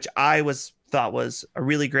had, which I thought was a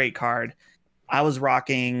really great card. I was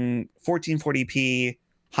rocking 1440p,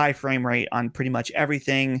 high frame rate on pretty much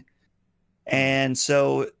everything. And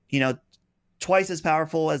so, twice as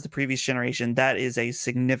powerful as the previous generation. That is a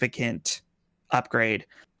significant upgrade.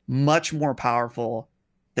 Much more powerful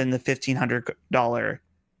than the $1,500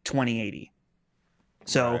 2080.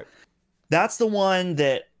 So that's the one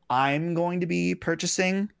that I'm going to be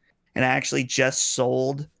purchasing. And I actually just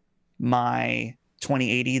sold my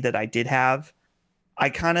 2080 that I did have.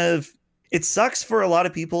 It sucks for a lot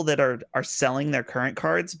of people that are selling their current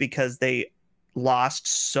cards because they lost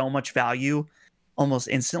so much value almost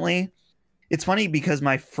instantly. It's funny because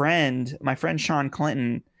my friend Sean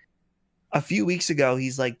Clinton, a few weeks ago,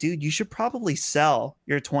 he's like, dude, you should probably sell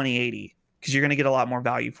your 2080 because you're going to get a lot more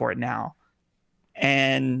value for it now.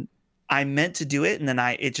 And I meant to do it, and then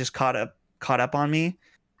it just caught up on me.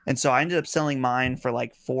 And so I ended up selling mine for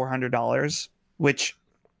like $400, which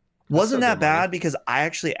wasn't that bad because I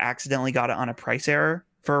actually accidentally got it on a price error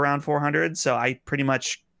for around 400. So I pretty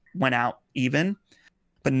much went out even.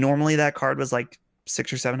 But normally that card was like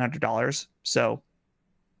 $600 or $700. So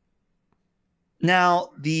now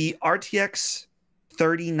the RTX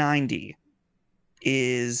 3090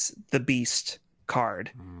 is the beast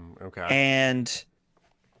card. Okay. And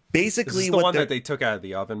basically, this is the one that they took out of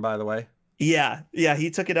the oven, by the way. Yeah, he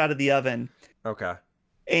took it out of the oven. Okay.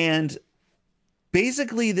 And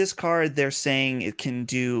basically, this card, they're saying it can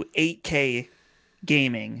do 8K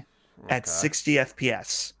gaming at 60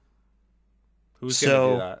 FPS. Who's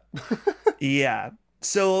going to do that? Yeah.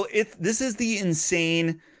 So this is the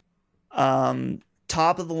insane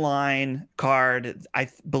top of the line card. I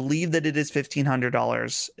believe that it is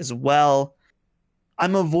 $1,500 as well.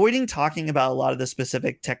 I'm avoiding talking about a lot of the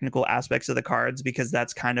specific technical aspects of the cards because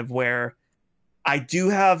that's kind of where I do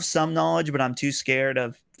have some knowledge, but I'm too scared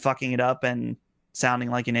of fucking it up and sounding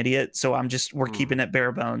like an idiot. So we're keeping it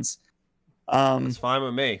bare bones. It's fine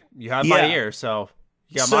with me. You have my ear, so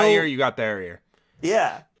you got my ear, you got their ear.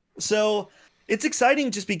 Yeah. So it's exciting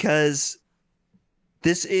just because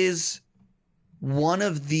this is one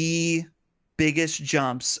of the biggest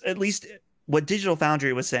jumps, at least what Digital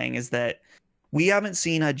Foundry was saying is that we haven't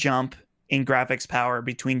seen a jump in graphics power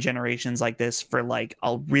between generations like this for like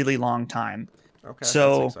a really long time. Okay,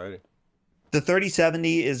 so that's exciting. The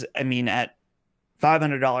 3070 is, I mean, at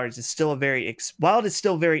 $500 is still while it is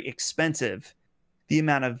still very expensive, the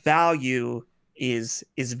amount of value is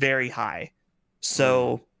very high.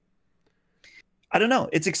 So I don't know.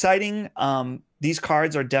 It's exciting. These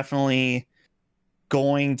cards are definitely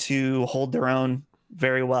going to hold their own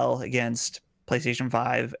very well against PlayStation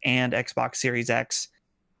 5 and Xbox Series X.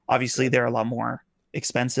 Obviously, they're a lot more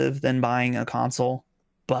expensive than buying a console,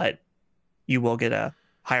 but you will get a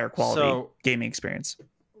higher quality gaming experience.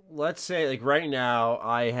 Let's say, like right now,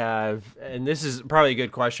 I have, and this is probably a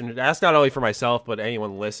good question to ask not only for myself, but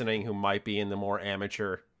anyone listening who might be in the more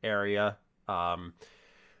amateur area.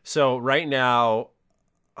 So right now,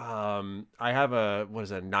 I have a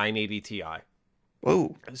 980 Ti.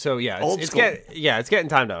 Whoa. So yeah, it's getting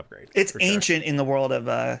time to upgrade. It's ancient in the world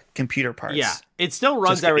of computer parts. Yeah, it still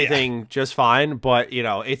runs everything just fine, but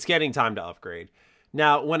it's getting time to upgrade.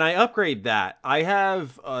 Now, when I upgrade that, I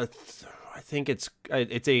have I think it's a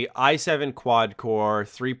i7 quad core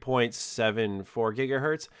 3.74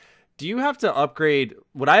 gigahertz. Do you have to upgrade?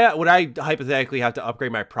 Would I hypothetically have to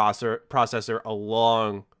upgrade my processor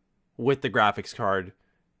along with the graphics card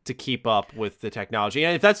to keep up with the technology?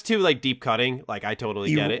 And if that's too like deep cutting, like I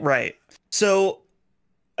totally get it. Right. So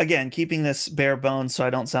again, keeping this bare bones so I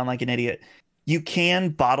don't sound like an idiot, you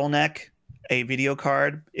can bottleneck a video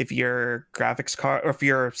card if your graphics card or if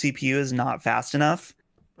your CPU is not fast enough.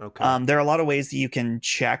 Okay. There are a lot of ways that you can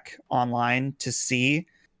check online to see.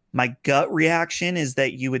 My gut reaction is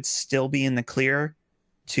that you would still be in the clear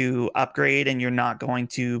to upgrade and you're not going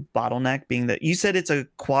to bottleneck, being that you said it's a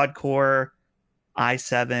quad core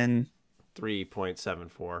i7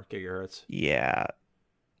 3.74 gigahertz. Yeah.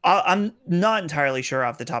 I'm not entirely sure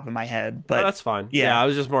off the top of my head, but that's fine. Yeah, I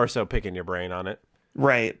was just more so picking your brain on it.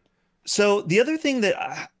 Right. So the other thing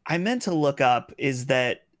that I meant to look up is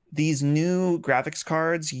that these new graphics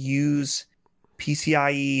cards use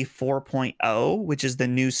PCIe 4.0, which is the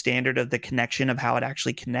new standard of the connection of how it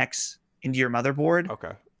actually connects into your motherboard.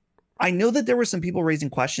 Okay. I know that there were some people raising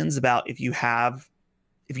questions about if you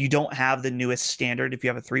don't have the newest standard, if you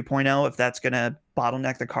have a 3.0, if that's going to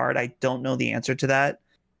bottleneck the card. I don't know the answer to that.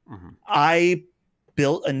 Mm-hmm. I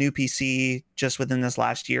built a new PC just within this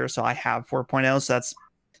last year, so I have 4.0. So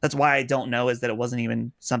that's why I don't know, is that it wasn't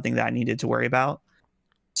even something that I needed to worry about.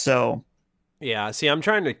 So yeah, see, I'm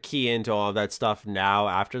trying to key into all of that stuff now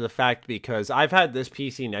after the fact because I've had this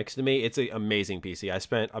PC next to me. It's an amazing PC. I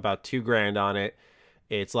spent about $2,000 on it.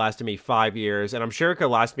 It's lasted me 5 years, and I'm sure it could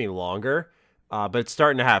last me longer. But it's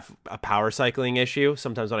starting to have a power cycling issue.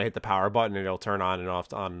 Sometimes when I hit the power button, it'll turn on and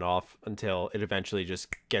off until it eventually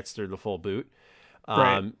just gets through the full boot.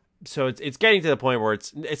 Right. So it's getting to the point where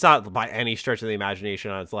it's not by any stretch of the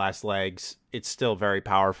imagination on its last legs. It's still very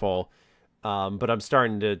powerful. But I'm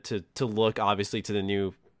starting to look obviously to the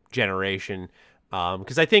new generation.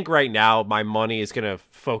 Because I think right now my money is going to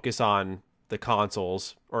focus on the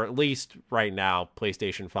consoles, or at least right now,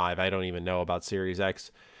 PlayStation 5. I don't even know about Series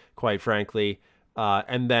X. quite frankly,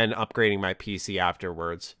 and then upgrading my PC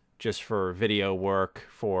afterwards, just for video work,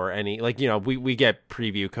 for any, like, you know, we get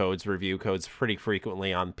preview codes, review codes pretty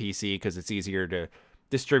frequently on PC because it's easier to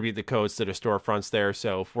distribute the codes to the storefronts there.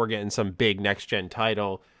 So if we're getting some big next-gen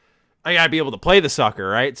title, I gotta be able to play the sucker,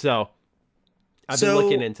 right? So I've been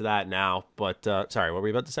looking into that now. But sorry, what were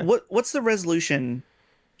you about to say? What's the resolution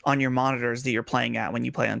on your monitors that you're playing at when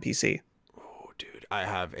you play on PC? Oh, dude, I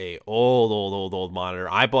have a old monitor.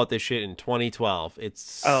 I bought this shit in 2012.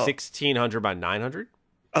 It's 1600 by 900.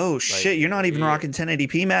 Oh shit! You're not even rocking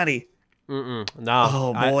 1080p, Matty. No.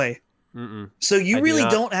 Oh boy. So you really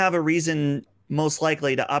don't have a reason, most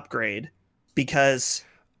likely, to upgrade, because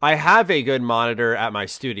I have a good monitor at my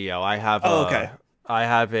studio. I have. I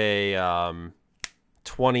have a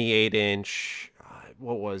 28-inch.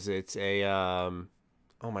 What was it? A oh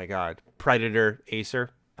my god, Predator Acer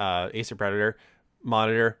Predator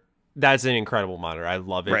monitor. That's an incredible monitor. I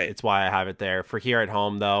love it. Right. It's why I have it there. For here at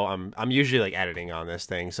home, though, I'm usually like editing on this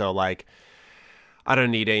thing, so like I don't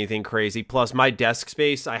need anything crazy. Plus, my desk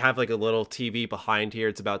space, I have like a little TV behind here.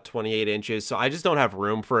 It's about 28 inches, so I just don't have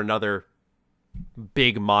room for another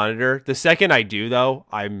big monitor. The second I do, though,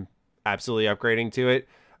 I'm absolutely upgrading to it.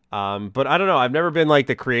 But I don't know. I've never been like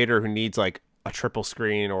the creator who needs like a triple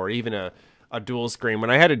screen or even a dual screen. When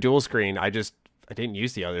I had a dual screen, I didn't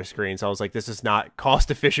use the other screen, so I was like, this is not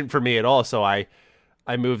cost efficient for me at all. So I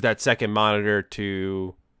moved that second monitor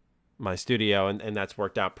to my studio, and that's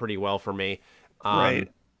worked out pretty well for me.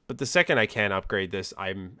 Right. But the second I can upgrade this,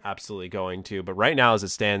 I'm absolutely going to. But right now, as it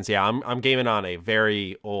stands, yeah, I'm gaming on a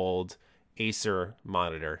very old Acer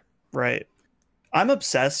monitor. Right. I'm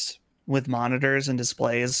obsessed with monitors and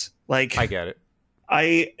displays. Like, I get it.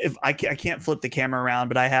 I can't flip the camera around,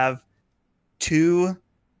 but I have two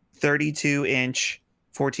 32-inch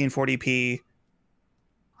 1440p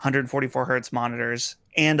 144 hertz monitors,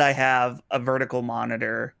 and I have a vertical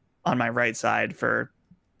monitor on my right side for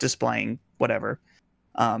displaying whatever.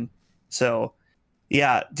 So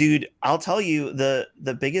yeah, dude, I'll tell you,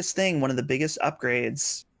 the biggest thing, one of the biggest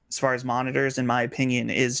upgrades as far as monitors, in my opinion,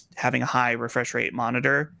 is having a high refresh rate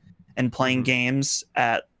monitor and playing games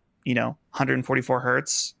at, 144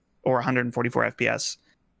 hertz or 144 FPS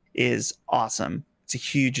is awesome. It's a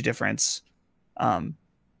huge difference.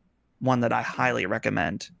 One that I highly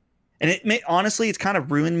recommend. And honestly, it's kind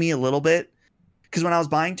of ruined me a little bit, because when I was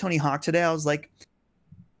buying Tony Hawk today, I was like,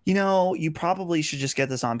 you probably should just get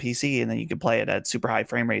this on PC and then you can play it at super high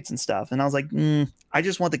frame rates and stuff. And I was like, I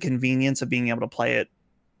just want the convenience of being able to play it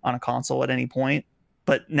on a console at any point.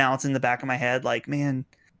 But now it's in the back of my head, like, man,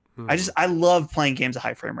 I love playing games at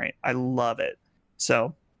high frame rate. I love it.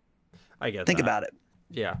 So think about it.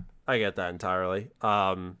 Yeah, I get that entirely.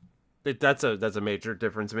 That's a major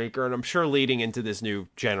difference maker, and I'm sure leading into this new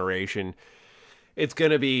generation, it's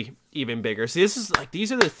gonna be even bigger. See,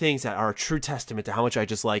 these are the things that are a true testament to how much I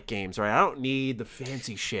just like games, right? I don't need the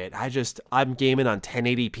fancy shit. I'm gaming on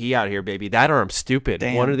 1080p out here, baby. That or I'm stupid.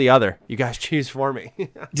 Damn. One or the other. You guys choose for me.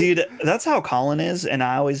 Dude, that's how Colin is, and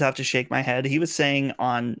I always have to shake my head. He was saying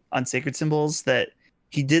on Sacred Symbols that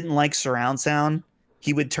he didn't like surround sound.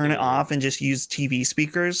 He would turn it off and just use TV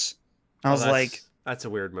speakers. I was like, that's a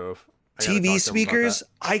weird move. TV speakers?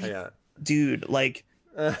 Dude, like,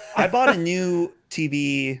 I bought a new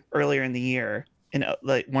TV earlier in the year, in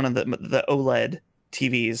like one of the OLED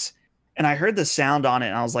TVs, and I heard the sound on it,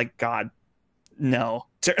 and I was like, God, no.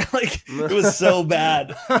 Like, it was so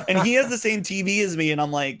bad. And he has the same TV as me, and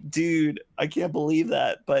I'm like, dude, I can't believe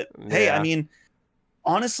that. But hey, I mean,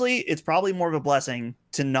 honestly, it's probably more of a blessing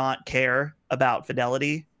to not care about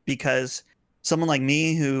fidelity, because someone like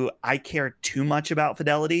me, who I care too much about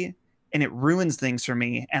fidelity, and it ruins things for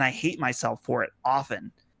me, and I hate myself for it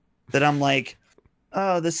often, that I'm like,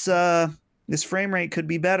 oh, this frame rate could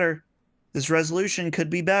be better. This resolution could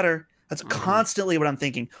be better. That's constantly what I'm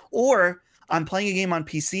thinking. Or I'm playing a game on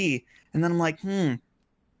PC, and then I'm like,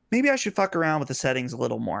 maybe I should fuck around with the settings a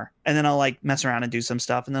little more. And then I'll like mess around and do some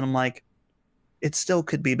stuff, and then I'm like, it still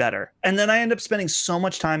could be better. And then I end up spending so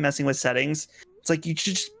much time messing with settings. It's like, you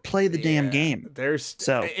should just play the damn game. It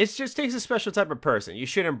just takes a special type of person. You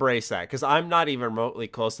should embrace that, because I'm not even remotely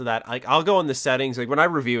close to that. Like, I'll go in the settings. Like, when I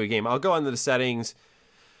review a game, I'll go into the settings,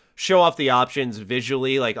 show off the options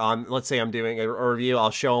visually. Like, let's say I'm doing a review, I'll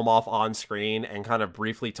show them off on screen and kind of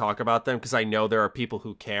briefly talk about them, because I know there are people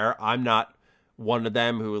who care. I'm not one of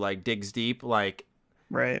them who like digs deep. Like,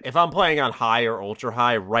 right. If I'm playing on high or ultra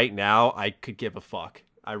high right now, I could give a fuck.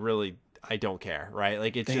 I don't care, right?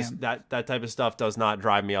 Like, it's just that type of stuff does not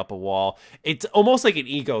drive me up a wall. It's almost like an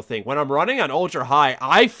ego thing. When I'm running on ultra high,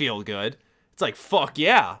 I feel good. It's like, fuck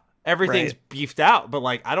yeah. everything's beefed out, but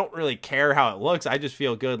like I don't really care how it looks. I just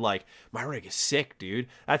feel good. Like my rig is sick, dude.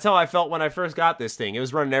 That's how I felt when I first got this thing. It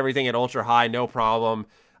was running everything at ultra high, no problem.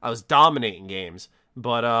 I was dominating games.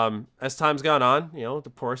 But as time's gone on,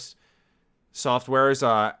 of course, software's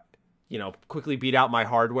quickly beat out my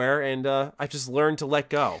hardware, and I just learned to let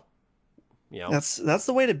go. That's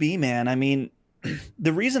the way to be, man. I mean,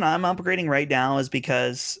 the reason I'm upgrading right now is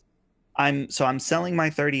because I'm selling my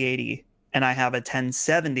 3080 and I have a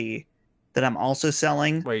 1070 that I'm also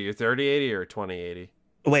selling. Wait, your 3080 or 2080?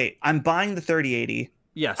 Wait, I'm buying the 3080.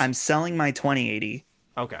 Yes. I'm selling my 2080.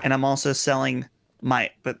 Okay. And I'm also selling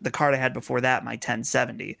but the card I had before that, my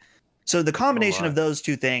 1070. So the combination of those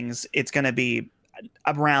two things, it's going to be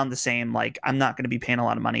around the same. Like, I'm not going to be paying a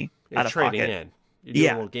lot of money out of pocket. You're doing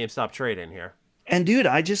a little GameStop trade-in here. And dude,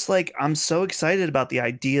 I'm so excited about the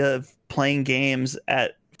idea of playing games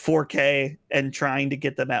at 4K and trying to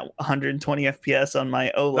get them at 120 FPS on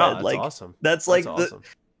my OLED. No, that's awesome. That's awesome.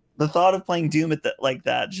 The thought of playing Doom like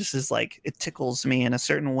that just is like, it tickles me in a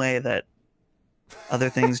certain way that other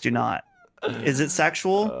things do not. Is it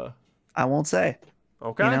sexual? I won't say.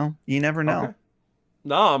 Okay. You never know. Okay.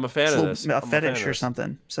 No, I'm a fan of this. A fetish or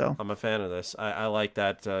something. So I'm a fan of this. I like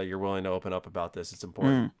that you're willing to open up about this. It's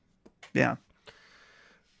important. Yeah.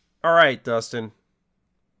 All right, Dustin.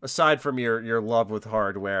 Aside from your love with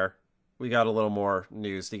hardware, we got a little more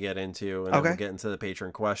news to get into, and then we'll get into the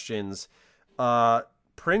patron questions.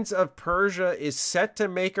 Prince of Persia is set to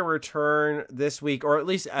make a return this week, or at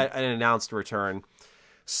least an announced return.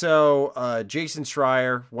 So Jason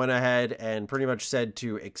Schreier went ahead and pretty much said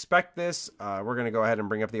to expect this. We're going to go ahead and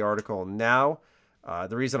bring up the article now.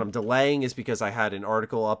 The reason I'm delaying is because I had an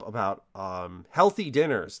article up about healthy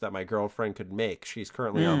dinners that my girlfriend could make. She's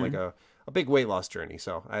currently on like a big weight loss journey,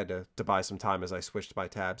 so I had to buy some time as I switched my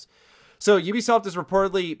tabs. So Ubisoft is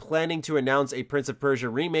reportedly planning to announce a Prince of Persia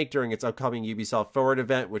remake during its upcoming Ubisoft Forward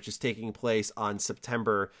event, which is taking place on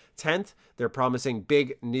September 10th. They're promising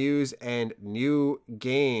big news and new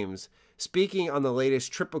games. Speaking on the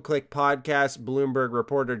latest Triple Click podcast, Bloomberg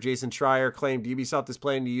reporter Jason Schreier claimed Ubisoft is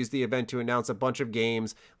planning to use the event to announce a bunch of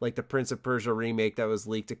games like the Prince of Persia remake that was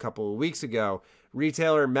leaked a couple of weeks ago.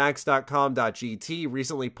 Retailer Max.com.gt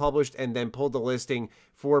recently published and then pulled the listing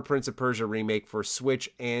for Prince of Persia remake for Switch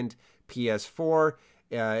and PS4.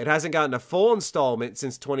 It hasn't gotten a full installment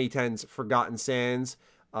since 2010's Forgotten Sands.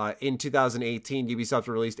 In 2018, Ubisoft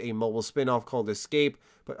released a mobile spin-off called Escape,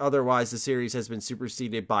 but otherwise the series has been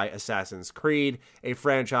superseded by Assassin's Creed, a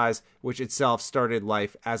franchise which itself started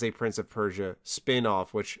life as a Prince of Persia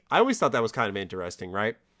spin-off, which I always thought that was kind of interesting,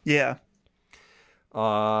 right? Yeah.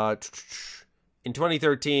 In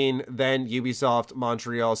 2013, then Ubisoft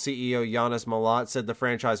Montreal CEO Yannis Mallat said the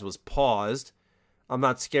franchise was paused. I'm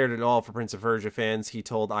not scared at all for Prince of Persia fans, he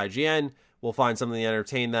told IGN. We'll find something to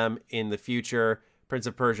entertain them in the future. Prince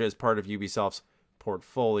of Persia is part of Ubisoft's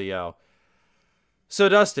portfolio. So,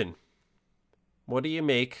 Dustin, what do you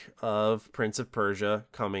make of Prince of Persia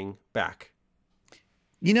coming back?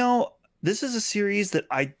 This is a series that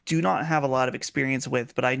I do not have a lot of experience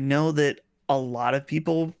with, but I know that a lot of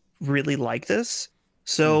people really like this.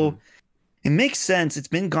 So it makes sense. It's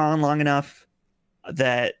been gone long enough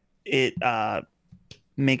that it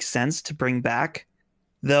makes sense to bring back,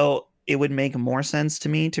 though it would make more sense to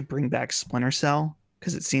me to bring back Splinter Cell,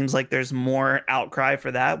 because it seems like there's more outcry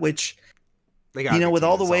for that, which, with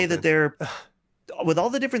all the way that they're, with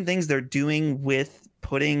all the different things they're doing with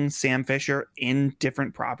putting Sam Fisher in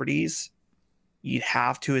different properties, you'd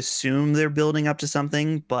have to assume they're building up to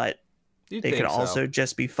something, but they could also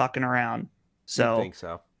just be fucking around. So I think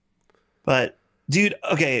so. But dude,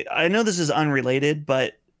 okay, I know this is unrelated,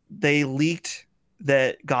 but they leaked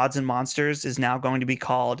that Gods and Monsters is now going to be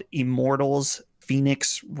called Immortals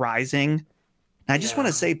Phoenix Rising. And I just want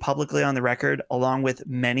to say publicly on the record, along with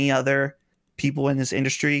many other people in this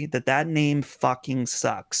industry, that name fucking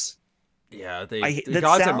sucks. Yeah, the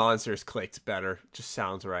Gods and Monsters clicked better. Just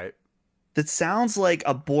sounds right. That sounds like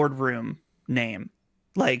a boardroom name.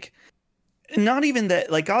 Like, not even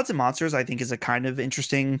that, like, Gods and Monsters, I think, is a kind of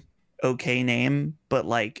interesting, okay name, but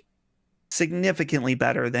like significantly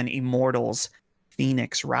better than Immortals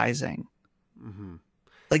Phoenix Rising.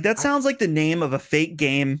 Like, that sounds like the name of a fake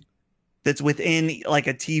game that's within like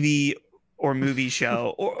a TV or movie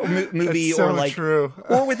show or movie so or like true.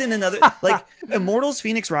 Or within another, like Immortals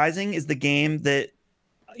Phoenix Rising is the game that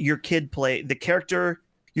your kid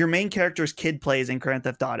your main character's kid plays in Grand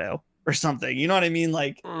Theft Auto or something. You know what I mean?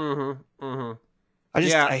 Like, I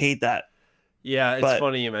hate that. Yeah, it's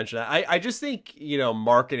funny you mention that. I just think,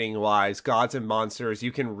 marketing wise, Gods and Monsters,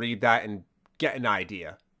 you can read that and get an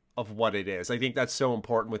idea. of what it is. I think that's so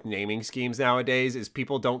important with naming schemes nowadays is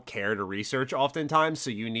people don't care to research oftentimes. So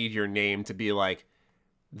you need your name to be like,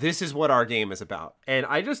 this is what our game is about. And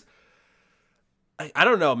I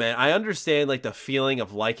don't know, man. I understand like the feeling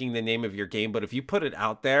of liking the name of your game, but if you put it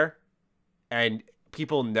out there and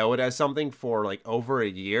people know it as something for like over a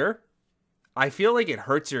year, I feel like it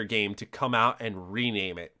hurts your game to come out and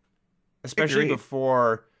rename it, especially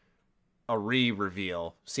before a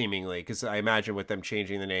reveal, seemingly, because I imagine with them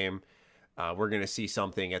changing the name, we're going to see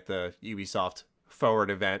something at the Ubisoft Forward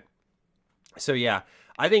event. So yeah,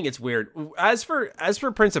 I think it's weird. As for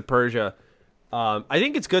Prince of Persia, I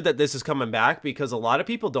think it's good that this is coming back because a lot of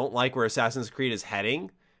people don't like where Assassin's Creed is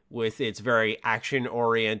heading with its very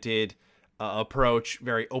action-oriented approach,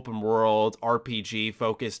 very open world, RPG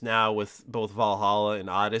focused now with both Valhalla and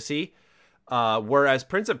Odyssey. Whereas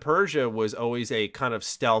Prince of Persia was always a kind of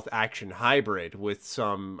stealth action hybrid with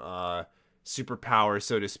some superpowers,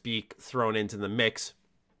 so to speak, thrown into the mix.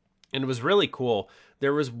 And it was really cool.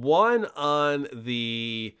 There was one on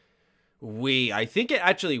the Wii. I think it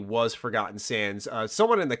actually was Forgotten Sands.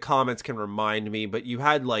 Someone in the comments can remind me, but you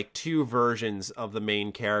had like two versions of the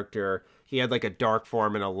main character. He had like a dark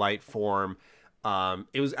form and a light form.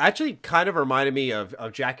 It was actually kind of reminded me of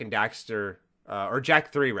Jak and Daxter, or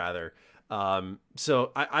Jak 3 rather.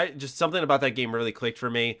 So I just something about that game really clicked for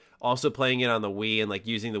me. Also playing it on the Wii and like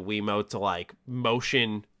using the Wiimote to like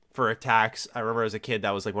motion for attacks. I remember as a kid,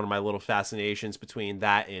 that was like one of my little fascinations between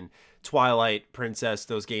that and Twilight Princess.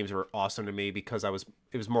 Those games were awesome to me because it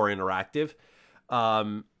was more interactive.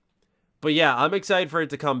 But yeah, I'm excited for it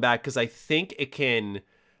to come back because I think it can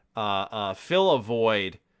fill a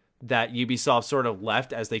void that Ubisoft sort of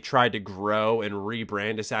left as they tried to grow and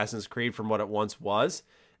rebrand Assassin's Creed from what it once was.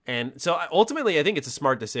 And so ultimately, I think it's a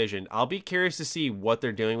smart decision. I'll be curious to see what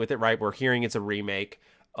they're doing with it, right? We're hearing it's a remake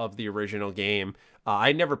of the original game.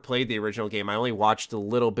 I never played the original game. I only watched a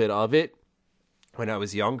little bit of it when I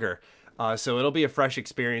was younger. So it'll be a fresh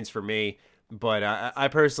experience for me. But I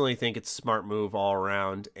personally think it's a smart move all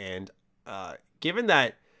around. And given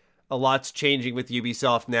that a lot's changing with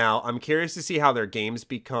Ubisoft now, I'm curious to see how their games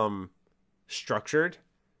become structured.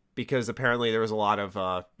 Because apparently there was a lot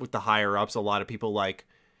of, with the higher-ups, a lot of people like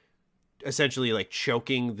essentially like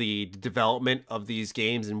choking the development of these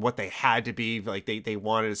games and what they had to be. Like they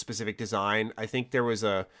wanted a specific design. I think there was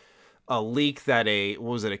a leak that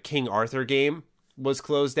a King Arthur game was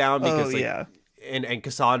closed down because and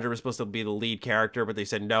Cassandra was supposed to be the lead character, but they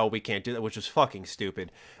said no, we can't do that, which was fucking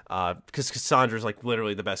stupid. Because Cassandra's like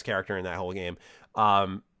literally the best character in that whole game.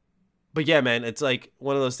 But yeah, man, it's like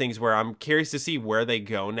one of those things where I'm curious to see where they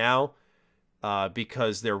go now.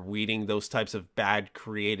 Because they're weeding those types of bad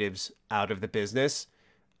creatives out of the business,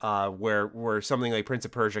 where something like Prince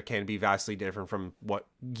of Persia can be vastly different from what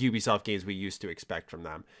Ubisoft games we used to expect from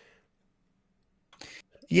them.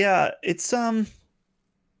 Yeah, it's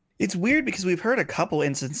weird because we've heard a couple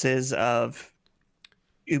instances of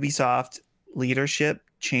Ubisoft leadership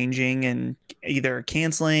changing and either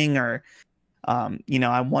canceling or,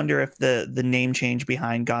 I wonder if the name change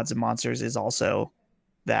behind Gods and Monsters is also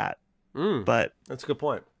that. But that's a good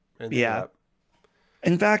point. Yeah.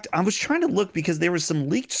 In fact, I was trying to look because there was some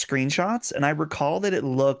leaked screenshots and I recall that it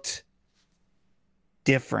looked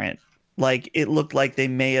different. Like it looked like they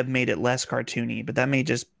may have made it less cartoony, but that may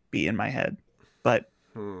just be in my head. But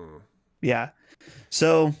yeah.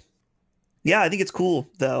 So yeah, I think it's cool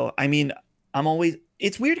though. I mean,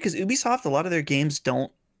 it's weird because Ubisoft, a lot of their games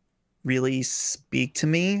don't really speak to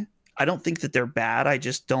me. I don't think that they're bad. I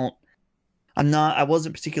just don't. I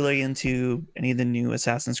wasn't particularly into any of the new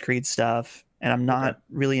Assassin's Creed stuff, and I'm not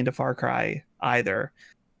really into Far Cry either,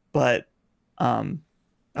 but I'm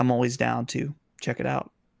always down to check it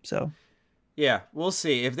out. So yeah, we'll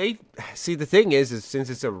see. The thing is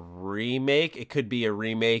since it's a remake, it could be a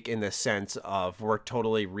remake in the sense of we're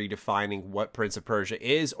totally redefining what Prince of Persia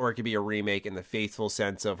is, or it could be a remake in the faithful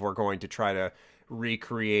sense of we're going to try to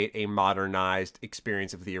recreate a modernized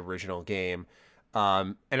experience of the original game.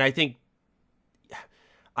 And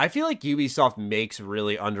I feel like Ubisoft makes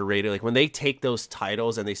really underrated, like when they take those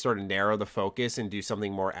titles and they sort of narrow the focus and do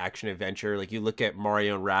something more action adventure. Like you look at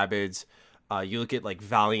Mario and Rabbids, you look at like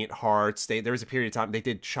Valiant Hearts. There was a period of time they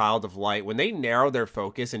did Child of Light. When they narrow their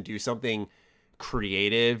focus and do something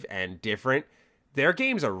creative and different, their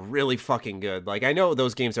games are really fucking good. Like I know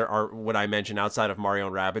those games are what I mentioned outside of Mario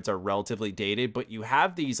and Rabbids are relatively dated, but you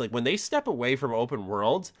have these like when they step away from open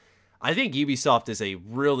worlds, I think Ubisoft is a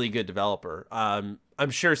really good developer. I'm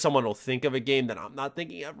sure someone will think of a game that I'm not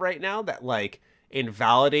thinking of right now that like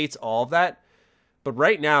invalidates all of that. But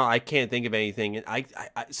right now I can't think of anything. And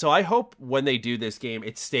so I hope when they do this game,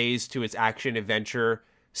 it stays to its action adventure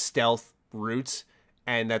stealth roots,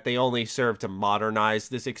 and that they only serve to modernize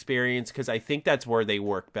this experience, because I think that's where they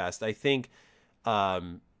work best. I think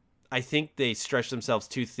they stretch themselves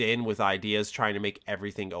too thin with ideas trying to make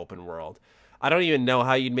everything open world. I don't even know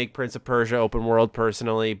how you'd make Prince of Persia open world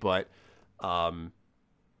personally, but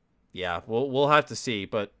yeah, we'll have to see.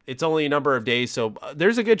 But it's only a number of days, so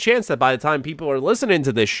there's a good chance that by the time people are listening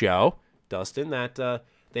to this show, Dustin, that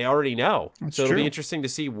they already know. That's so it'll true. be interesting to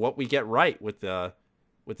see what we get right with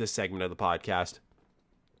this segment of the podcast.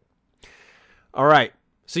 All right,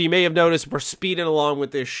 so you may have noticed we're speeding along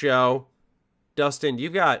with this show. Dustin,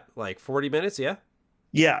 you've got like 40 minutes, yeah?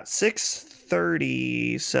 Yeah,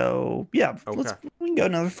 6:30. So yeah, Okay. We can go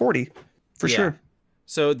another 40 for sure.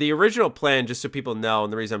 So the original plan, just so people know,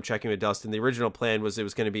 and the reason I'm checking with Dustin, the original plan was it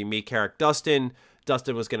was going to be me, Karak, Dustin.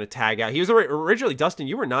 Dustin was going to tag out. He was originally, Dustin,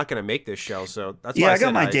 you were not going to make this show, so that's why I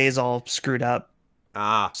got my days all screwed up.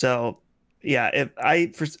 So yeah,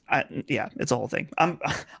 it's a whole thing.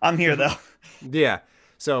 I'm here though. Yeah.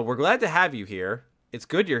 So we're glad to have you here. It's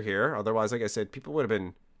good you're here. Otherwise, like I said, people would have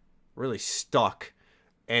been really stuck.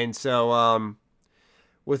 And so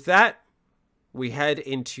with that, we head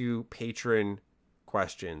into Patron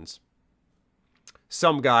Questions.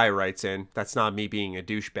 Some guy writes in. That's not me being a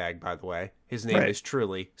douchebag, by the way. His name is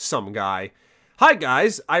truly Some Guy. Hi,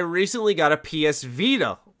 guys. I recently got a PS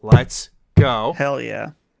Vita. Let's go. Hell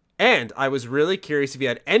yeah. And I was really curious if you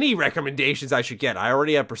had any recommendations I should get. I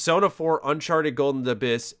already have Persona 4, Uncharted Golden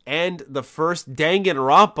Abyss, and the first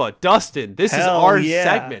Danganronpa. Dustin, this is our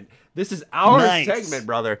segment. This is our segment,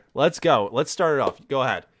 brother. Let's go. Let's start it off. Go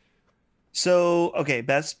ahead. So, okay,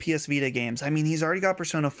 best PS Vita games. I mean, he's already got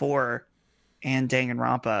Persona 4 and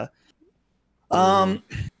Danganronpa. I'm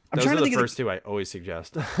Those trying are to think the first two I always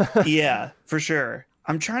suggest. Yeah, for sure.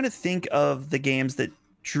 I'm trying to think of the games that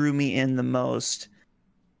drew me in the most.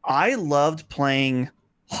 I loved playing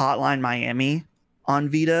Hotline Miami on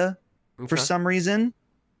Vita for some reason.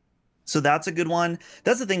 So that's a good one.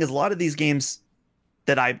 That's the thing, is a lot of these games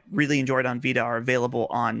that I really enjoyed on Vita are available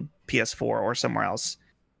on PS4 or somewhere else.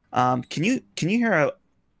 Can you hear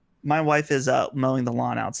my wife is mowing the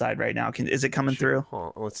lawn outside right now. Is it coming through?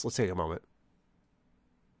 Hold on, let's take a moment.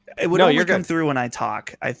 It would only come through when I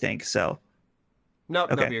talk, I think. So No,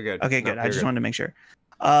 you're good. Okay, good. I just wanted to make sure.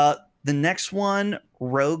 The next one,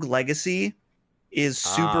 Rogue Legacy, is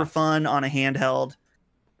super fun on a handheld.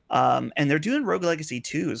 And they're doing Rogue Legacy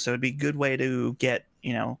 2, so it'd be a good way to get,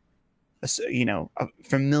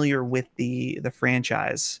 familiar with the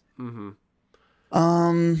franchise.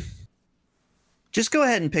 Mm-hmm. Just go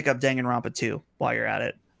ahead and pick up Danganronpa 2 while you're at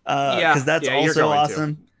it. Because that's also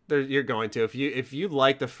awesome. You're going to. If you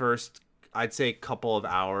like the first, I'd say, couple of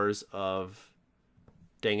hours of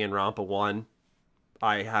Danganronpa 1,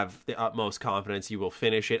 I have the utmost confidence you will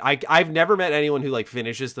finish it. I've never met anyone who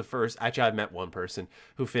finishes the first. Actually, I've met one person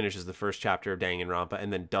who finishes the first chapter of Danganronpa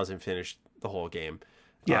and then doesn't finish the whole game.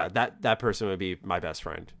 Yeah, that person would be my best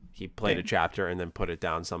friend. He played a chapter and then put it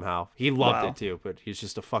down somehow. He loved it too, but he's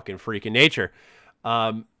just a fucking freak in nature.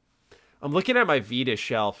 I'm looking at my Vita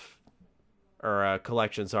shelf or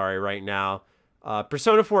collection, right now.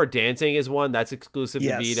 Persona 4 Dancing is one that's exclusive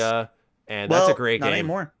to Vita, and that's a great game. Not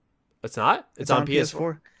anymore. It's not? It's on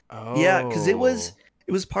PS4. Oh. Yeah, because it was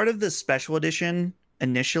part of the special edition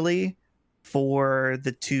initially for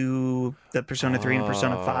the Persona 3 and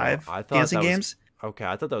Persona 5 dancing games. Okay,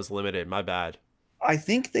 I thought that was limited. My bad. I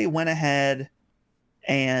think they went ahead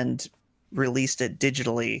and released it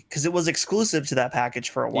digitally because it was exclusive to that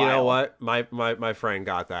package for a while. You know what? My friend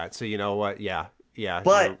got that. So you know what? Yeah.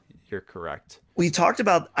 But you're correct. We talked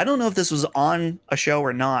about, I don't know if this was on a show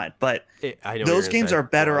or not, but those games are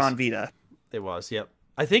better on Vita. It was, yep.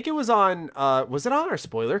 I think it was on, was it on our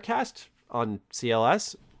spoiler cast on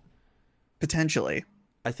CLS? Potentially.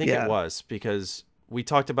 I think it was, because we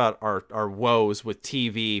talked about our woes with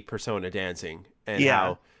TV Persona dancing and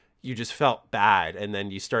how you just felt bad, and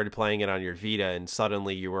then you started playing it on your Vita and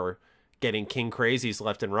suddenly you were getting King Crazies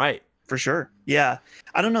left and right. For sure. Yeah.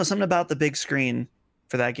 I don't know, something about the big screen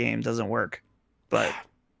for that game doesn't work. But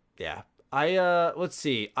yeah, let's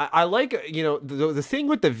see. I like, the thing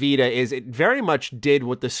with the Vita is it very much did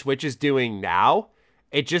what the Switch is doing now.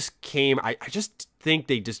 It just came, I just think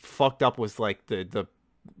they just fucked up with the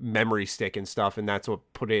memory stick and stuff, and that's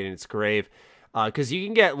what put it in its grave. Because you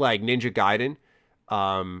can get Ninja Gaiden.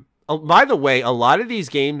 By the way, a lot of these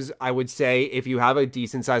games, I would say, if you have a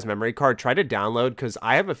decent sized memory card, try to download, because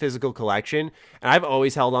I have a physical collection, and I've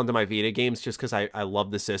always held on to my Vita games just because I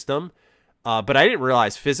love the system. But I didn't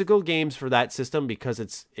realize physical games for that system, because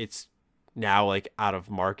it's now out of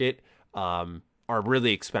market, are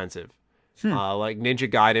really expensive. Like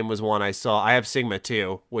Ninja Gaiden was one I saw. I have Sigma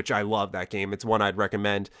 2, which I love that game. It's one I'd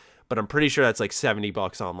recommend, but I'm pretty sure that's like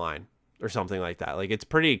 $70 online or something like that. Like it's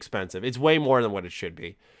pretty expensive. It's way more than what it should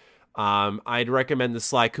be. I'd recommend the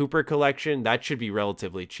Sly Cooper collection. That should be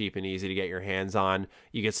relatively cheap and easy to get your hands on.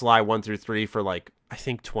 You get Sly 1 through 3 for like, I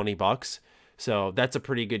think $20. So that's a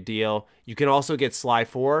pretty good deal. You can also get Sly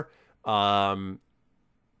 4,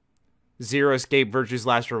 Zero Escape, Virtue's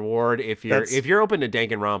Last Reward. If you're open to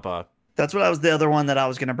Danganronpa. That's what the other one that I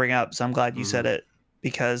was going to bring up. So I'm glad you said it,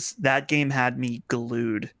 because that game had me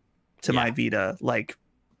glued to my Vita, like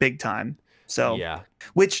big time. So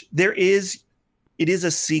which it is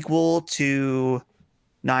a sequel to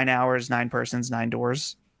 9 Hours, 9 Persons, 9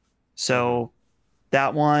 Doors. So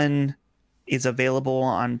that one is available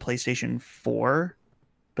on PlayStation 4,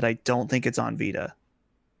 but I don't think it's on Vita.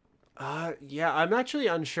 Yeah, I'm actually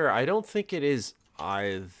unsure. I don't think it is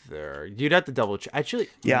either. You'd have to double check. Actually,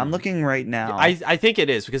 yeah, I'm looking right now. I think it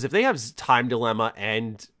is, because if they have Time Dilemma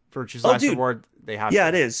and Virtue's Last Reward, they have. Yeah,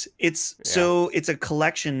 it is. So it's a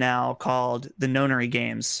collection now called the Nonary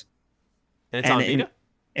Games. And it's on Vita?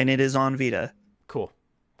 And it is on Vita. Cool.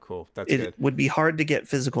 That's good. It would be hard to get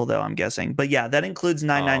physical, though, I'm guessing. But yeah, that includes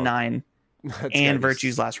 999 and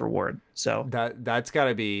Virtue's Last Reward. So that's got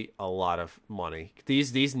to be a lot of money.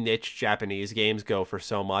 These niche Japanese games go for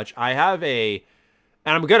so much. I have and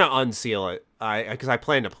I'm going to unseal it because I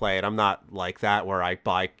plan to play it. I'm not like that where I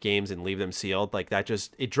buy games and leave them sealed. Like that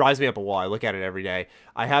it drives me up a wall. I look at it every day.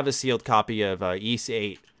 I have a sealed copy of Ys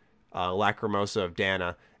 8, Lacrimosa of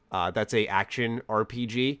Dana. That's a action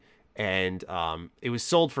RPG, and it was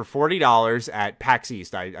sold for $40 at PAX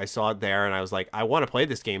East. I saw it there, and I was like, I want to play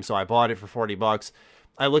this game, so I bought it for $40.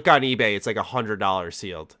 I look on eBay, it's like $100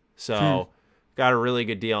 sealed. So got a really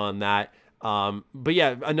good deal on that. But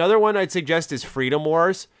yeah, another one I'd suggest is Freedom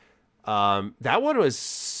Wars. That one was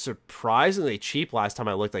surprisingly cheap last time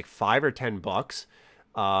I looked, like $5 or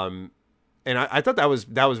 $10. And I thought that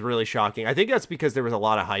was really shocking. I think that's because there was a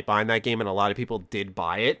lot of hype behind that game, and a lot of people did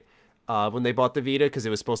buy it when they bought the Vita, because it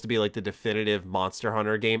was supposed to be like the definitive Monster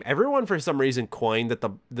Hunter game. Everyone, for some reason, coined that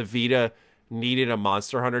the Vita needed a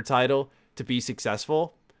Monster Hunter title to be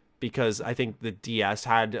successful, because I think the DS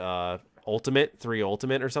had Ultimate, 3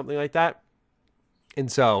 Ultimate or something like that.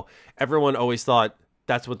 And so everyone always thought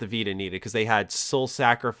that's what the Vita needed, because they had Soul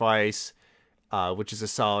Sacrifice, which is a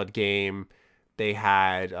solid game. They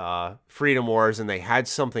had Freedom Wars, and they had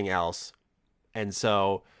something else. And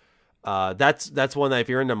so that's one that if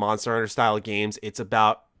you're into Monster Hunter style games, it's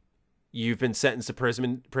about you've been sentenced to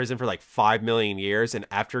prison for like 5 million years, and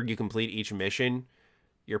after you complete each mission,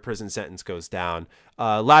 your prison sentence goes down.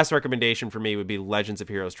 Last recommendation for me would be Legends of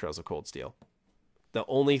Heroes Trails of Cold Steel. The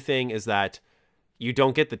only thing is that you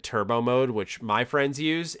don't get the turbo mode, which my friends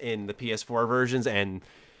use in the PS4 versions, and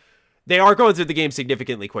they are going through the game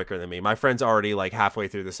significantly quicker than me. My friend's already like halfway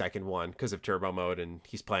through the second one because of turbo mode, and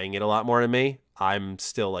he's playing it a lot more than me. I'm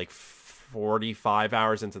still like 45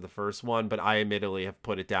 hours into the first one, but I admittedly have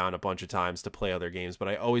put it down a bunch of times to play other games, but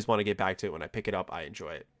I always want to get back to it. When I pick it up, I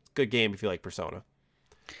enjoy it. It's a good game if you like Persona.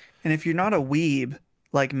 And if you're not a weeb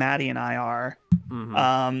like Maddie and I are,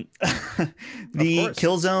 the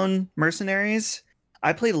Killzone Mercenaries,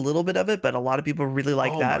 I played a little bit of it, but a lot of people really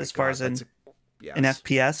like that as far as an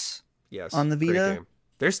FPS on the Vita.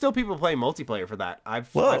 There's still people playing multiplayer for that.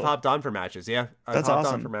 I've hopped on for matches. Yeah, I've hopped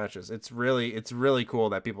on for matches. It's really cool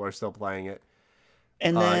that people are still playing it.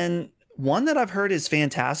 And then one that I've heard is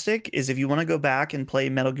fantastic is if you want to go back and play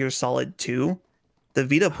Metal Gear Solid 2, the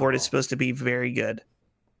Vita port is supposed to be very good.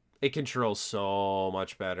 It controls so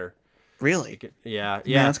much better. Really? Yeah.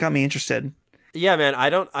 Man, that's got me interested. Yeah, man. I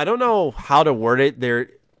don't know how to word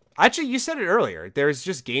it. Actually, you said it earlier. There's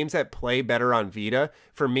just games that play better on Vita.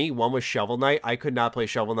 For me, one was Shovel Knight. I could not play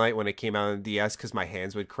Shovel Knight when it came out on the DS because my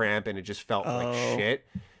hands would cramp and it just felt like shit.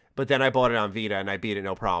 But then I bought it on Vita and I beat it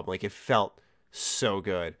no problem. Like, it felt so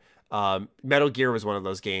good. Metal Gear was one of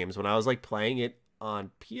those games. When I was like playing it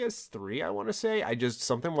on PS3, I want to say,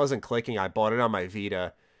 something wasn't clicking. I bought it on my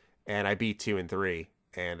Vita and I beat 2 and 3.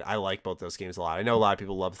 And I like both those games a lot. I know a lot of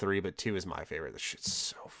people love 3, but 2 is my favorite. This shit's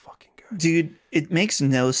so fucking good. Dude, it makes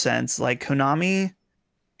no sense. Like, Konami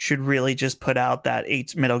should really just put out that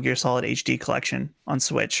Metal Gear Solid HD collection on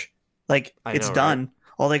Switch. Like, it's done. Right?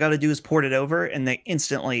 All they got to do is port it over, and they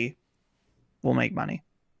instantly will make money.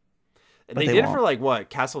 And they did it for, like, what?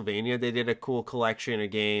 Castlevania, they did a cool collection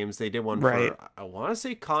of games. They did one for, I want to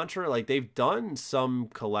say Contra. Like, they've done some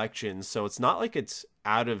collections, so it's not like it's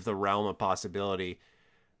out of the realm of possibility.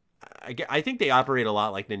 I think they operate a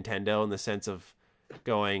lot like Nintendo in the sense of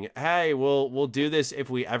going, hey, we'll do this if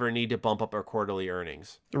we ever need to bump up our quarterly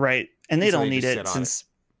earnings. Right. And they don't need it since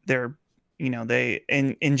they're, they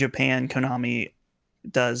in Japan, Konami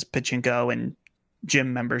does pachinko and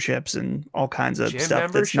gym memberships and all kinds of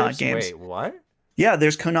stuff that's not games. Wait, what? Yeah,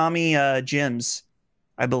 there's Konami gyms,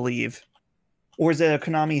 I believe. Or is it a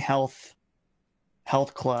Konami health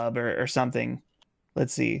club or something?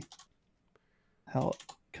 Let's see.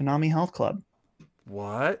 Konami Health Club.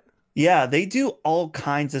 What? Yeah, they do all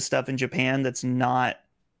kinds of stuff in Japan that's not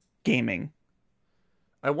gaming.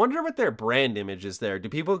 I wonder what their brand image is there. Do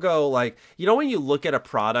people go like, when you look at a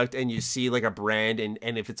product and you see like a brand and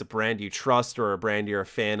if it's a brand you trust or a brand you're a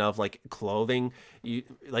fan of, like clothing,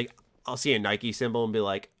 I'll see a Nike symbol and be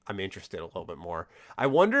like, I'm interested a little bit more. I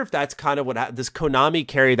wonder if that's kind of what does Konami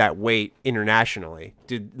carry that weight internationally?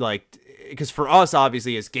 Because for us,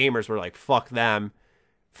 obviously as gamers, we're like, fuck them,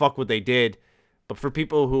 fuck what they did. But for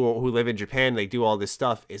people who live in Japan, they do all this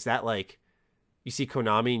stuff. Is that like, you see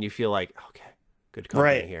Konami and you feel like, okay, good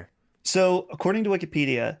company here. So according to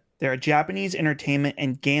Wikipedia, they're a Japanese entertainment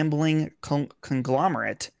and gambling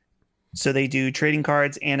conglomerate. So they do trading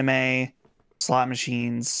cards, anime, slot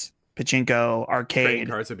machines, pachinko, arcade. Trading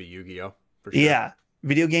cards would be Yu-Gi-Oh! For sure. Yeah.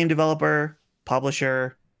 Video game developer,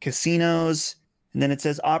 publisher, casinos, and then it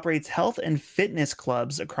says operates health and fitness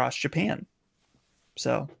clubs across Japan.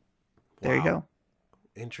 So there you go.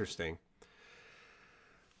 Interesting.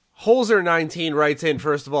 Holzer19 writes in,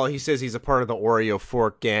 first of all, he says he's a part of the Oreo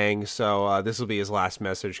fork gang, so this will be his last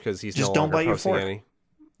message because he's just no don't longer bite your posting fork. any.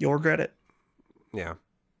 You'll regret it. Yeah.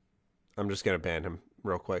 I'm just going to ban him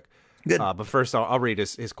real quick. Good. But first, I'll read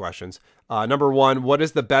his questions. Number one, what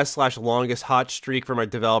is the best/longest hot streak from a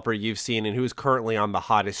developer you've seen, and who's currently on the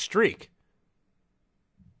hottest streak?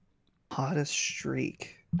 Hottest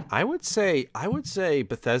streak. I would say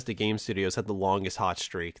Bethesda Game Studios had the longest hot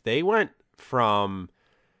streak. They went from,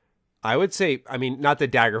 I would say, I mean, not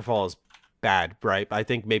that Daggerfall is bad, right? I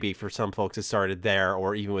think maybe for some folks it started there,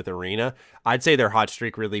 or even with Arena. I'd say their hot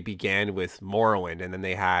streak really began with Morrowind, and then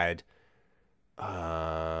they had,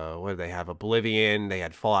 what did they have? Oblivion, they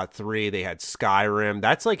had Fallout 3, they had Skyrim.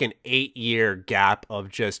 That's like an 8-year gap of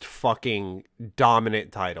just fucking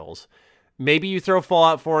dominant titles. Maybe you throw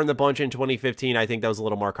Fallout 4 in the bunch in 2015. I think that was a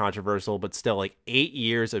little more controversial, but still, like 8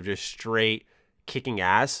 years of just straight kicking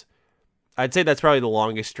ass. I'd say that's probably the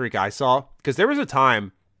longest streak I saw, because there was a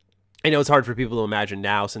time, I know it's hard for people to imagine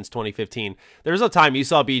now since 2015, there was a time you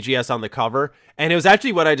saw BGS on the cover, and it was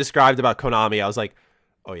actually what I described about Konami. I was like,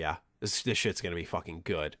 oh yeah, this shit's going to be fucking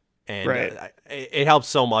good. And it helps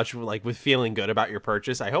so much with feeling good about your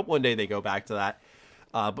purchase. I hope one day they go back to that.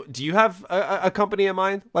 But do you have a company in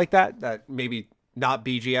mind like that maybe not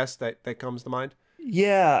BGS that comes to mind?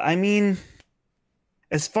 Yeah, I mean,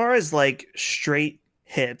 as far as like straight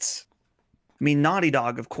hits, I mean, Naughty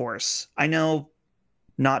Dog, of course. I know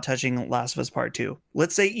not touching Last of Us Part 2.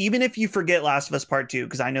 Let's say even if you forget Last of Us Part 2,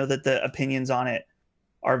 because I know that the opinions on it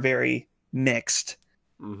are very mixed.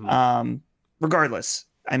 Mm-hmm. Regardless,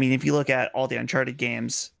 I mean, if you look at all the Uncharted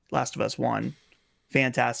games, Last of Us 1,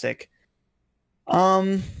 fantastic.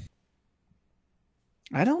 I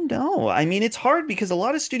don't know. I mean, it's hard because a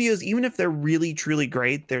lot of studios, even if they're really, truly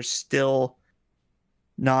great, they're still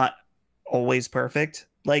not always perfect.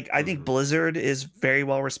 Like, I think Blizzard is very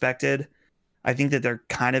well respected. I think that they're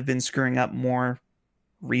kind of been screwing up more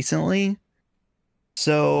recently.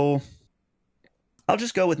 So I'll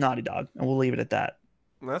just go with Naughty Dog and we'll leave it at that.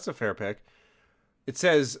 That's a fair pick. It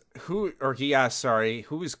says he asked,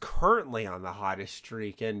 who is currently on the hottest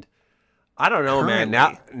streak? And I don't know,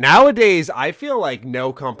 man. Nowadays, I feel like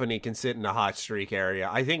no company can sit in a hot streak area.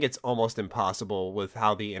 I think it's almost impossible with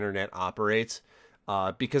how the internet operates,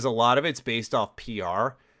 because a lot of it's based off PR.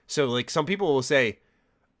 So, like, some people will say,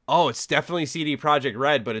 "Oh, it's definitely CD Projekt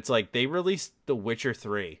Red," but it's like they released The Witcher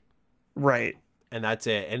 3, right? And that's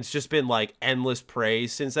it. And it's just been like endless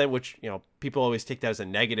praise since then, which, people always take that as a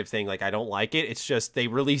negative thing. Like, I don't like it. It's just they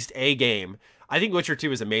released a game. I think Witcher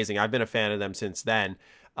 2 is amazing. I've been a fan of them since then.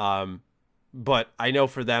 But I know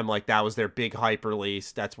for them, like, that was their big hype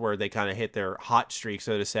release. That's where they kind of hit their hot streak,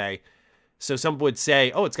 so to say. So some would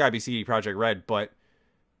say, oh, it's got to be CD Projekt Red, but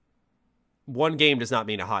one game does not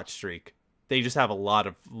mean a hot streak. They just have a lot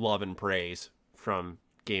of love and praise from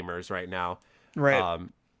gamers right now. Right.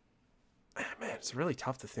 Man, it's really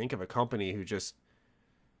tough to think of a company who just...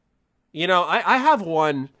 I have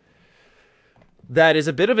one that is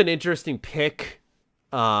a bit of an interesting pick.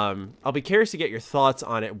 I'll be curious to get your thoughts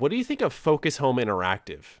on it. What do you think of Focus Home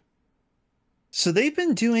Interactive? So they've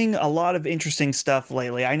been doing a lot of interesting stuff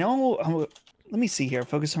lately. I know, let me see here.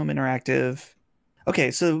 Focus Home Interactive.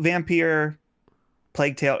 Okay, so Vampire,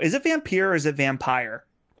 Plague Tale. Is it Vampire or is it Vampire?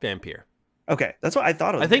 Vampire. Okay, that's what I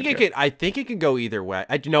thought it was. I think it can go either way.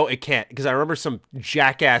 No, it can't, because I remember some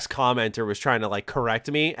jackass commenter was trying to like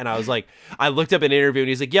correct me, and I was like, I looked up an interview, and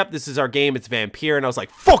he's like, "Yep, this is our game. It's Vampire," and I was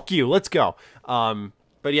like, "Fuck you, let's go."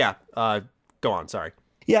 But yeah, go on. Sorry.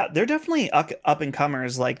 Yeah, they're definitely up and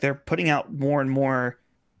comers. Like they're putting out more and more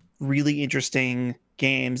really interesting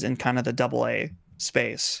games in kind of the AA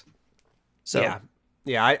space. So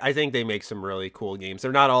yeah, I think they make some really cool games.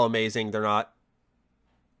 They're not all amazing.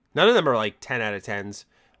 None of them are like 10 out of 10s,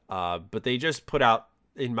 but they just put out,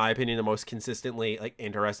 in my opinion, the most consistently like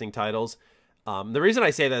interesting titles. The reason I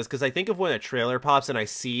say that is because I think of when a trailer pops and I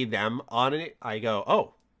see them on it, I go,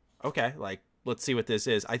 oh, okay, like let's see what this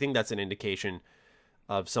is. I think that's an indication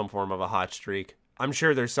of some form of a hot streak. I'm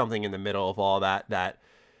sure there's something in the middle of all that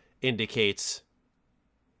indicates.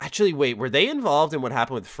 Actually, wait, were they involved in what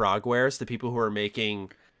happened with Frogwares, the people who are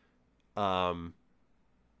making the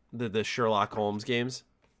Sherlock Holmes games?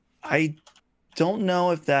 I don't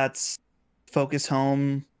know if that's Focus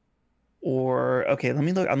Home or... Okay, let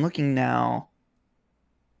me look. I'm looking now.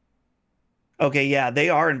 Okay, yeah, they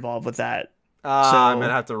are involved with that. So I'm going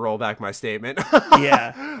to have to roll back my statement.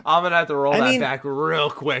 Yeah. I'm going to have to roll that back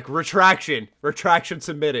real quick. Retraction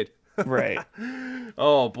submitted. Right.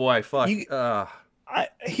 Oh, boy, fuck.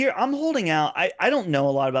 I'm holding out. I don't know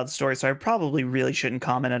a lot about the story, so I probably really shouldn't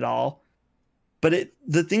comment at all. But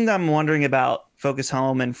the thing that I'm wondering about Focus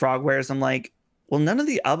Home and Frogwares, I'm like, well, none of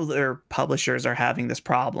the other publishers are having this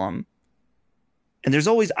problem. And there's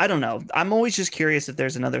always, I don't know. I'm always just curious if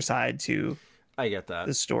there's another side to I get that.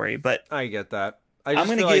 the story. But I get that. I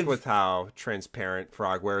just feel like with how transparent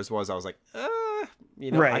Frogwares was, I was like,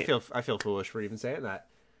 right. I feel foolish for even saying that.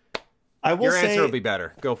 Your answer will be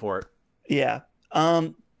better. Go for it. Yeah.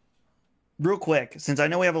 Real quick, since I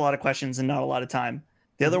know we have a lot of questions and not a lot of time,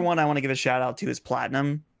 the other one I want to give a shout out to is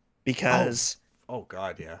Platinum, because oh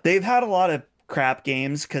god, yeah, they've had a lot of crap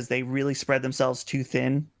games because they really spread themselves too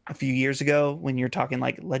thin a few years ago. When you're talking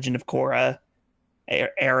like Legend of Korra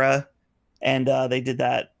era, and they did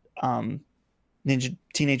that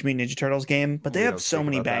Teenage Mutant Ninja Turtles game, but they have so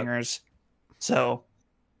many bangers. So,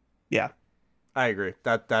 yeah, I agree.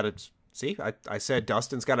 That it's. See, I said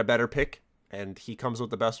Dustin's got a better pick, and he comes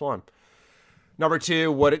with the best one. Number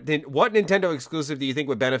 2, what Nintendo exclusive do you think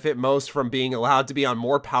would benefit most from being allowed to be on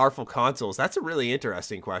more powerful consoles? That's a really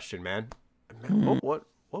interesting question, man. What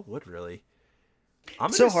would really?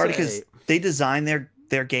 It's so hard because they design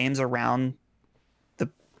their games around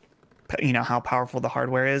how powerful the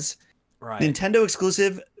hardware is. Right. Nintendo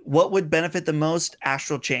exclusive, what would benefit the most?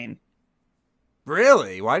 Astral Chain.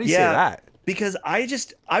 Really? Why do you say that? Because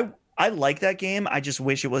I like that game. I just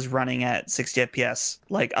wish it was running at 60 FPS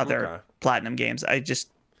like other Platinum games. I get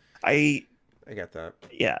that.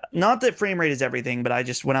 Yeah. Not that frame rate is everything, but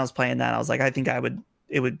when I was playing that, I was like, I think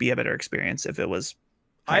it would be a better experience if it was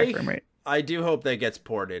higher frame rate. I do hope that gets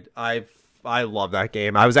ported. I love that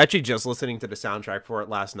game. I was actually just listening to the soundtrack for it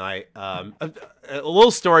last night. A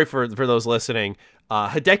little story for those listening.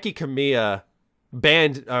 Hideki Kamiya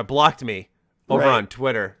blocked me over on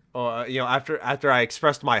Twitter. After I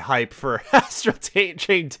expressed my hype for Astral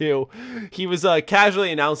Chain 2, he was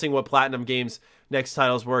casually announcing what Platinum Games' next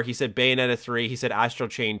titles were. He said Bayonetta 3. He said Astral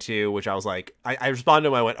Chain 2, which I was like, I responded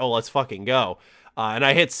to him. I went, oh, let's fucking go. And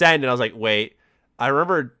I hit send, and I was like, wait. I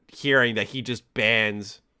remember hearing that he just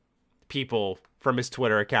bans people from his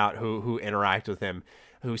Twitter account who interact with him,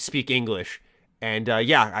 who speak English. And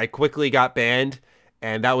I quickly got banned,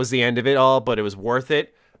 and that was the end of it all, but it was worth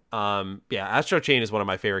it. Astro Chain is one of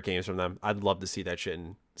my favorite games from them. I'd love to see that shit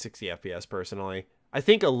in 60 FPS personally. I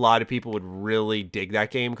think a lot of people would really dig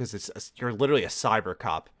that game because you're literally a cyber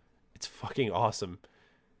cop. It's fucking awesome.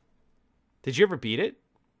 Did you ever beat it?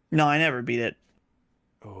 No, I never beat it.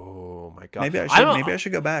 Oh my god. Maybe I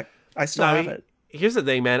should go back. I still have it. Here's the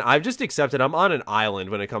thing, man. I've just accepted I'm on an island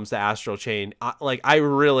when it comes to Astral Chain. I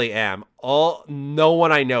really am. No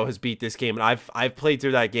one I know has beat this game, and I've played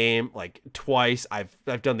through that game like twice. I've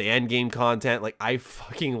done the end game content. Like, I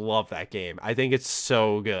fucking love that game. I think it's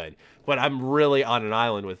so good. But I'm really on an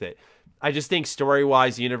island with it. I just think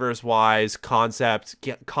story-wise, universe-wise, concept,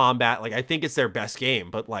 combat, like I think it's their best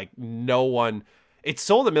game. But like no one, it's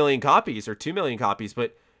sold 1 million copies or 2 million copies,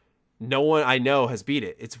 but no one I know has beat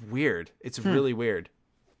it. It's weird. It's really weird.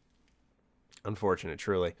 Unfortunate,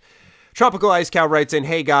 truly. Tropical Ice Cow writes in,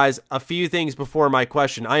 hey guys, a few things before my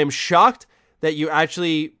question. I am shocked that you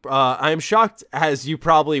actually, I am shocked, as you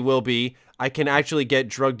probably will be, I can actually get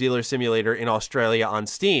Drug Dealer Simulator in Australia on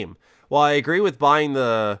Steam. While I agree with buying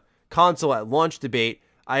the console at launch debate,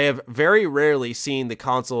 I have very rarely seen the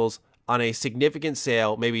consoles on a significant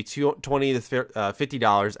sale, maybe $20 to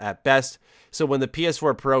 $50 at best. So when the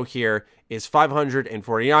PS4 Pro here is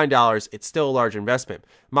 $549, it's still a large investment.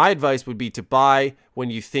 My advice would be to buy when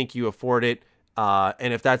you think you afford it,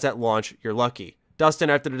 and if that's at launch, you're lucky. Dustin,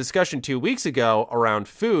 after the discussion 2 weeks ago around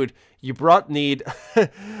food, you brought need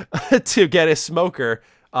to get a smoker.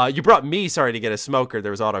 You brought me, sorry, to get a smoker.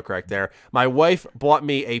 There was autocorrect there. My wife bought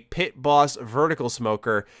me a Pit Boss vertical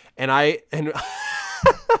smoker, and I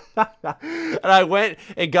went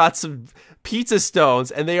and got some pizza stones,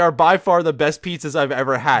 and they are by far the best pizzas I've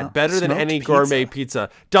ever had. Better than any gourmet pizza.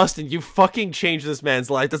 Dustin, you fucking changed this man's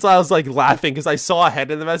life. That's why I was like laughing, because I saw a head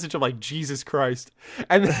in the message. I'm like, Jesus Christ.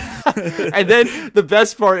 And and then the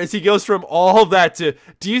best part is he goes from all that to,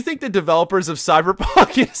 do you think the developers of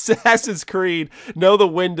Cyberpunk and Assassin's Creed know the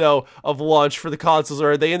window of launch for the consoles,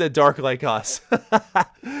 or are they in the dark like us?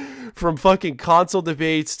 From fucking console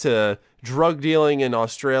debates to drug dealing in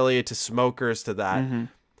Australia to smokers to that. Mm-hmm.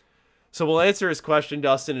 So we'll answer his question,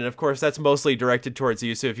 Dustin, and of course that's mostly directed towards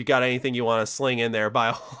you, so if you got anything you want to sling in there, by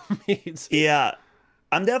all means. Yeah,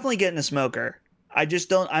 I'm definitely getting a smoker.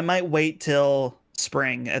 I might wait till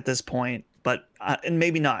spring at this point, but and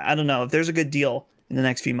maybe not. I don't know if there's a good deal in the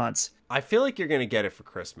next few months. I feel like you're going to get it for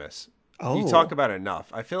Christmas. Oh. You talk about it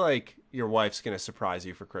enough. I feel like your wife's going to surprise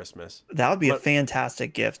you for Christmas. That would be a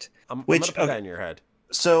fantastic gift. I'm going to put that in your head.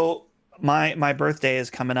 So my birthday is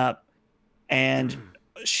coming up, and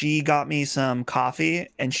she got me some coffee,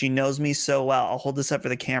 and she knows me so well. I'll hold this up for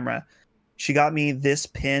the camera. She got me this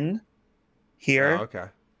pin here. Oh, okay.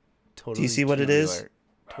 Totally. Do you see what it is?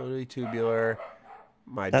 Totally tubular.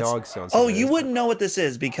 Dog sounds. Oh, you wouldn't know what this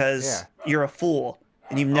is because you're a fool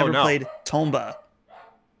and you've never played Tomba.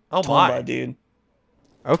 Oh, Tomba, dude.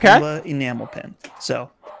 Okay. Tomba enamel pin.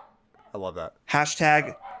 So, I love that.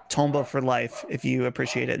 Hashtag Tomba for life if you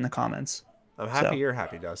appreciate it in the comments. I'm happy you're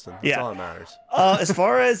happy, Dustin. That's all that matters. As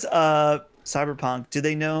far as Cyberpunk, do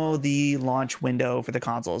they know the launch window for the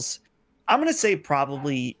consoles? I'm going to say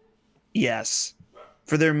probably yes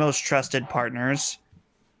for their most trusted partners.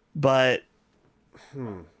 But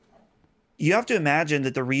you have to imagine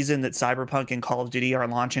that the reason that Cyberpunk and Call of Duty are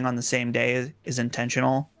launching on the same day is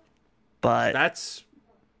intentional. But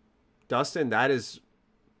Dustin, that is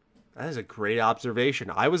a great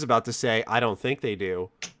observation. I was about to say I don't think they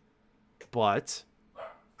do, but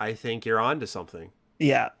I think you're onto something.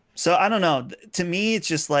 Yeah. So I don't know. To me, it's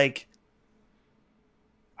just like,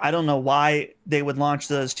 I don't know why they would launch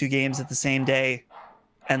those two games at the same day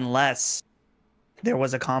unless there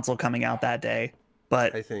was a console coming out that day.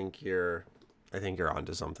 But I think you're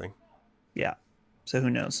onto something. Yeah. So who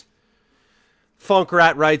knows? Funk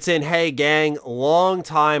Rat writes in, hey gang, long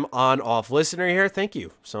time on-off listener here. Thank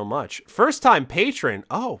you so much. First time patron.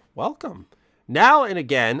 Oh, welcome. Now and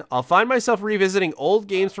again, I'll find myself revisiting old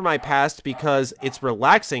games from my past because it's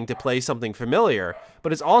relaxing to play something familiar,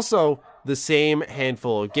 but it's also the same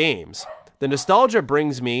handful of games. The nostalgia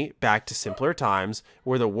brings me back to simpler times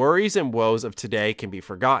where the worries and woes of today can be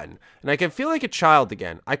forgotten, and I can feel like a child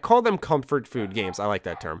again. I call them comfort food games. I like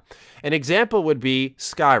that term. An example would be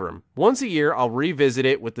Skyrim. Once a year, I'll revisit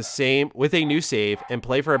it with a new save and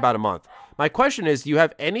play for about a month. My question is, do you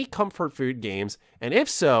have any comfort food games? And if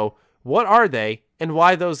so, what are they and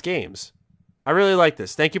why those games? I really like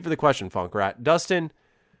this. Thank you for the question, Funk Rat. Dustin,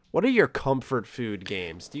 what are your comfort food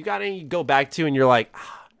games? Do you got any you go back to and you're like,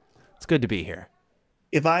 it's good to be here?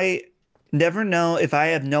 If I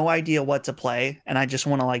have no idea what to play and I just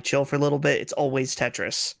want to like chill for a little bit, it's always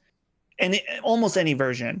Tetris. And almost any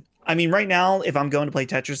version. I mean, right now, if I'm going to play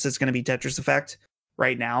Tetris, it's going to be Tetris Effect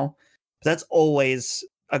right now. That's always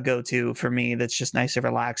a go-to for me. That's just nice and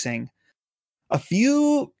relaxing. A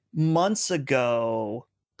few months ago,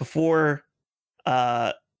 before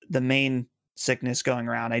the main sickness going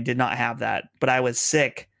around, I did not have that, but I was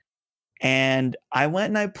sick. And I went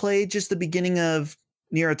and I played just the beginning of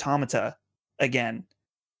Nier Automata again.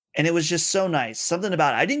 And it was just so nice. Something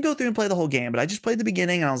about it. I didn't go through and play the whole game, but I just played the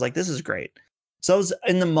beginning and I was like, this is great. So it was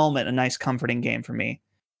in the moment a nice comforting game for me.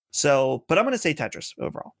 So, but I'm going to say Tetris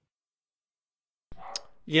overall.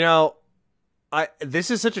 You know, this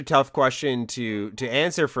is such a tough question to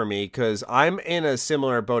answer for me because I'm in a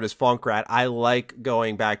similar boat as Funk Rat. I like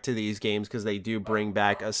going back to these games because they do bring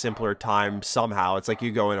back a simpler time somehow. It's like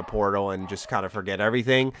you go in a portal and just kind of forget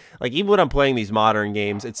everything. Like even when I'm playing these modern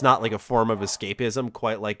games, it's not like a form of escapism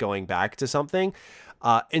quite like going back to something.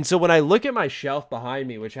 And so when I look at my shelf behind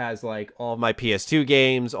me, which has like all of my PS2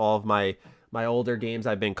 games, all of my older games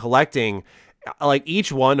I've been collecting, like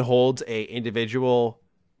each one holds a individual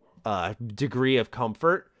degree of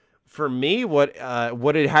comfort. For me, what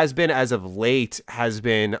it has been as of late has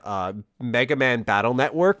been Mega Man Battle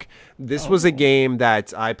Network. This was a game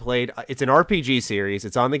that I played. It's an RPG series.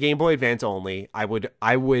 It's on the Game Boy Advance only. I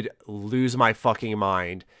would lose my fucking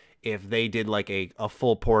mind if they did like a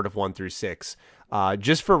full port of 1 through 6.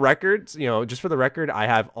 Just for records, just for the record, I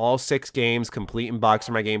have all 6 games complete in box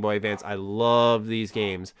for my Game Boy Advance. I love these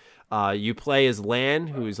games. You play as Lan,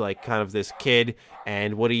 who's like kind of this kid,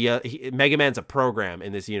 and Mega Man's a program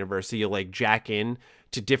in this universe, so you'll like jack in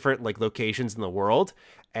to different like locations in the world,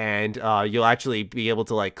 and you'll actually be able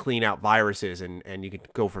to like clean out viruses, and you can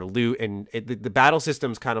go for loot, and the battle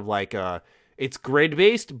system's kind of like it's grid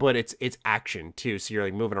based, but it's action too, so you're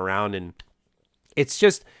like moving around, and it's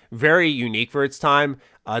just very unique for its time.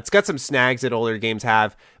 It's got some snags that older games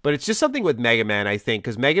have, but it's just something with Mega Man, I think,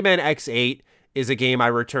 because Mega Man X8 is a game I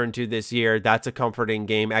returned to this year. That's a comforting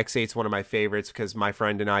game. X8's one of my favorites because my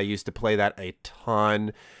friend and I used to play that a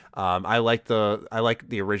ton. I like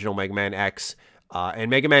the original Mega Man X. And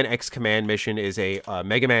Mega Man X Command Mission is a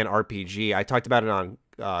Mega Man RPG. I talked about it on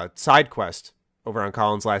Side Quest over on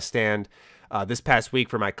Colin's Last Stand this past week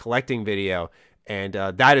for my collecting video. And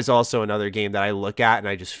that is also another game that I look at and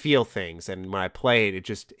I just feel things. And when I play it, it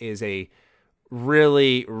just is a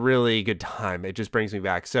really, really good time. It just brings me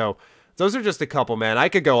back. So those are just a couple, man. I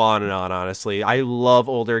could go on and on, honestly. I love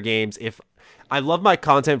older games. I love my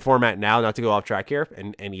content format now, not to go off track here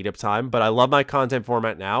and eat up time, but I love my content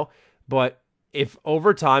format now. But if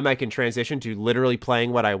over time I can transition to literally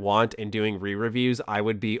playing what I want and doing re-reviews, I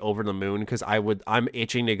would be over the moon because I'm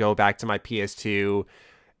itching to go back to my PS2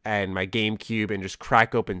 and my GameCube and just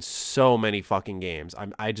crack open so many fucking games.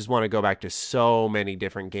 I just want to go back to so many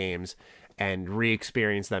different games and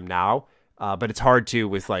re-experience them now. But it's hard to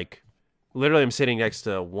with like, literally I'm sitting next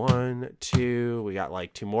to 1, 2, we got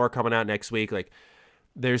like 2 more coming out next week. Like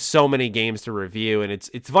there's so many games to review and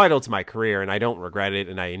it's vital to my career and I don't regret it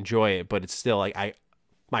and I enjoy it, but it's still like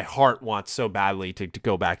my heart wants so badly to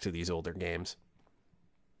go back to these older games.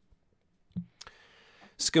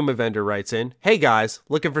 Skooma Vendor writes in, "Hey guys,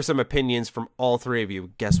 looking for some opinions from all 3 of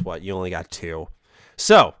you. Guess what? You only got 2.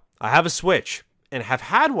 So, I have a Switch and have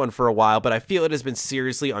had one for a while, but I feel it has been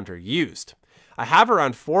seriously underused. I have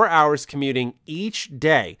around 4 hours commuting each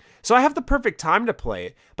day, so I have the perfect time to play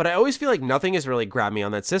it, but I always feel like nothing has really grabbed me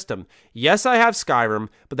on that system. Yes, I have Skyrim,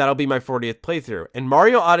 but that'll be my 40th playthrough, and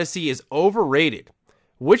Mario Odyssey is overrated.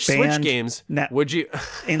 Which Banned. Switch games would you...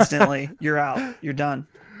 Instantly, you're out. You're done.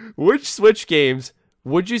 Which Switch games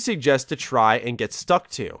would you suggest to try and get stuck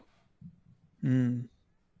to?"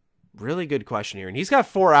 Really good question here. And he's got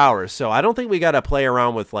 4 hours, so I don't think we got to play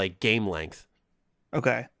around with like game length.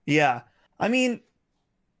 Okay. Yeah. I mean,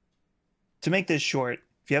 to make this short,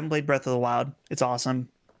 if you haven't played Breath of the Wild, it's awesome.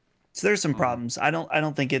 So there's some problems. I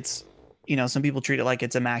don't think it's, some people treat it like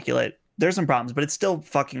it's immaculate. There's some problems, but it's still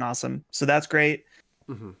fucking awesome. So that's great.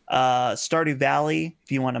 Stardew Valley,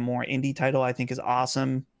 if you want a more indie title, I think is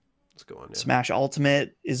awesome. Let's go on. Yeah. Smash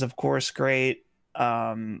Ultimate is of course great.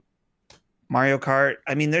 Mario Kart.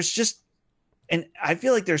 I mean, there's just, and I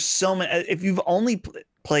feel like there's so many. If you've only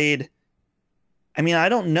played, I mean, I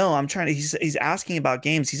don't know. He's asking about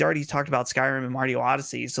games. He's already talked about Skyrim and Mario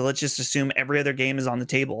Odyssey. So let's just assume every other game is on the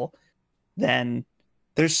table. Then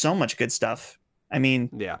there's so much good stuff. I mean,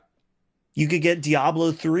 yeah, you could get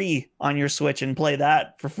Diablo 3 on your Switch and play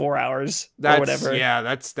that for 4 hours or whatever. Yeah,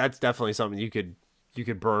 that's definitely something you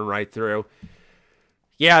could burn right through.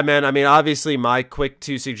 Yeah, man. I mean, obviously, my quick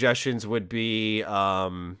 2 suggestions would be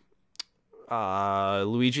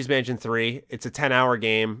Luigi's Mansion 3. It's a 10-hour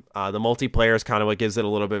game. The multiplayer is kind of what gives it a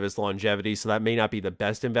little bit of its longevity, so that may not be the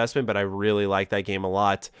best investment, but I really like that game a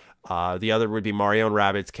lot. The other would be Mario and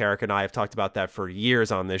Rabbids. Karak and I have talked about that for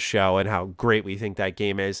years on this show and how great we think that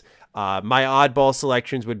game is. My oddball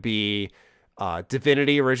selections would be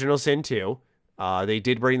Divinity Original Sin 2. They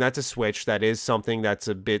did bring that to Switch. That is something that's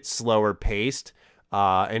a bit slower paced.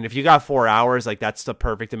 And if you got 4 hours, like that's the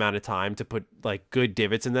perfect amount of time to put like good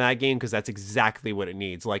divots into that game because that's exactly what it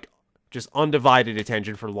needs. Like just undivided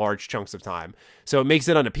attention for large chunks of time. So it makes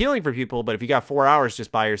it unappealing for people, but if you got 4 hours just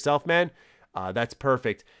by yourself, man, that's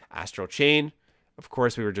perfect. Astral Chain, of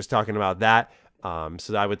course, we were just talking about that.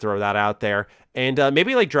 So I would throw that out there. And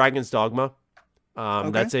maybe like Dragon's Dogma.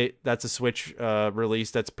 Okay. That's a Switch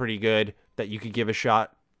release that's pretty good that you could give a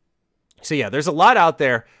shot. So yeah, there's a lot out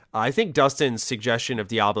there. I think Dustin's suggestion of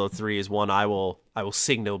Diablo 3 is one I will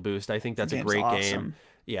signal boost. I think that's a great game.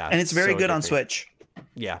 Yeah, and it's very good on Switch.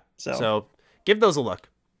 Yeah, so give those a look.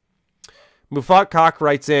 Mufat Cock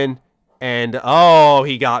writes in, and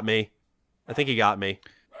he got me. I think he got me.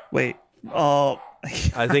 Wait. Oh.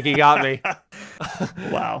 I think he got me.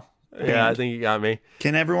 Wow. Yeah, I think you got me.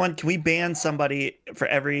 Can we ban somebody for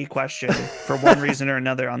every question for one reason or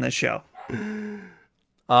another on this show?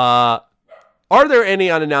 Are there any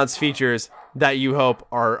unannounced features that you hope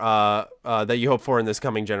for in this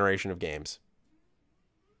coming generation of games?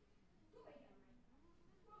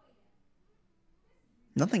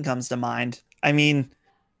 Nothing comes to mind. I mean,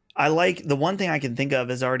 the one thing I can think of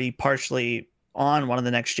is already partially on one of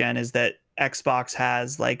the next gen is that Xbox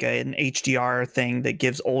has like an HDR thing that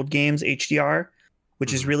gives old games HDR,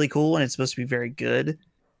 which is really cool, and it's supposed to be very good.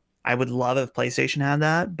 I would love if PlayStation had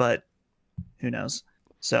that, but who knows?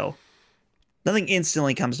 So nothing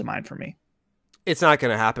instantly comes to mind for me. It's not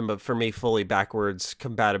going to happen, but for me, fully backwards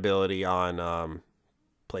compatibility on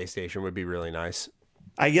PlayStation would be really nice.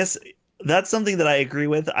 I guess that's something that I agree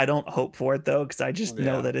with. I don't hope for it, though, because I just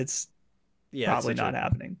know that it's probably not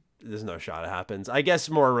happening. There's no shot it happens. I guess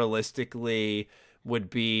more realistically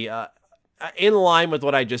would be in line with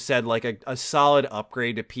what I just said, like a solid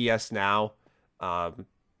upgrade to PS Now, a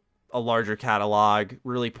larger catalog,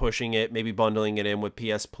 really pushing it, maybe bundling it in with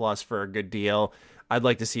PS Plus for a good deal. I'd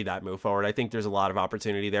like to see that move forward. I think there's a lot of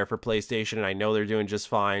opportunity there for PlayStation, and I know they're doing just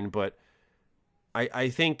fine, but I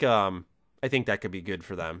think that could be good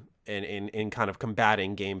for them in kind of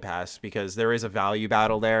combating Game Pass, because there is a value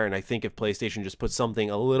battle there, and I think if PlayStation just puts something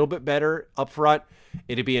a little bit better up front,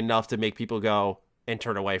 it'd be enough to make people go and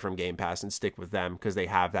turn away from Game Pass and stick with them because they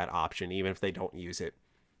have that option, even if they don't use it.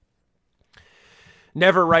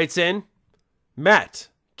 Never writes in, Matt,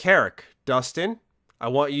 Karak, Dustin, I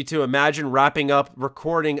want you to imagine wrapping up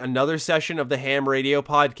recording another session of the H.A.M Radio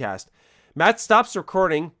Podcast. Matt stops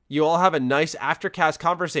recording, you all have a nice aftercast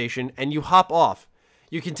conversation, and you hop off.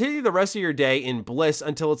 You continue the rest of your day in bliss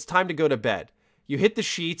until it's time to go to bed. You hit the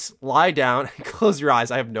sheets, lie down, and close your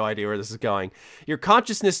eyes. I have no idea where this is going. Your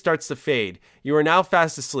consciousness starts to fade. You are now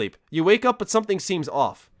fast asleep. You wake up, but something seems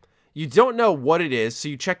off. You don't know what it is, so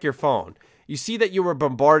you check your phone. You see that you were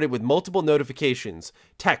bombarded with multiple notifications,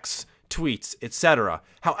 texts, tweets, etc.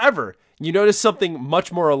 However, you notice something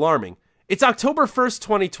much more alarming. It's October 1st,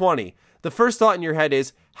 2020. The first thought in your head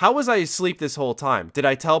is, how was I asleep this whole time? Did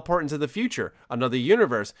I teleport into the future? Another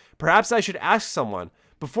universe? Perhaps I should ask someone.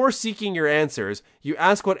 Before seeking your answers, you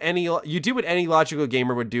do what any logical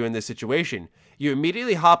gamer would do in this situation. You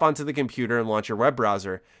immediately hop onto the computer and launch your web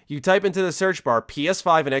browser. You type into the search bar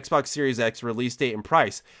PS5 and Xbox Series X release date and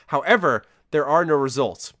price. However, there are no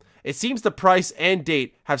results. It seems the price and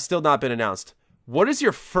date have still not been announced. What is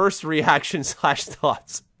your first reaction /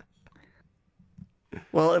 thoughts?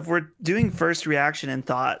 Well, if we're doing first reaction and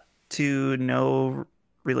thought to no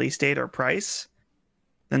release date or price,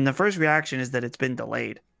 then the first reaction is that it's been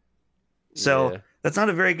delayed. So that's not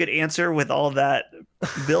a very good answer with all that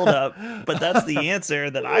buildup, but that's the answer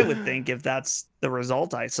that I would think if that's the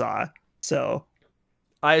result I saw. So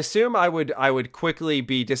I assume I would quickly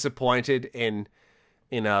be disappointed in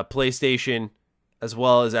a PlayStation as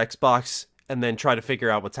well as Xbox, and then try to figure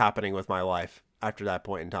out what's happening with my life after that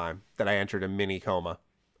point in time, that I entered a mini coma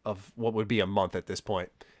of what would be a month at this point.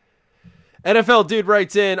 NFL Dude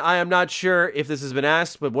writes in, I am not sure if this has been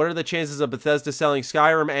asked, but what are the chances of Bethesda selling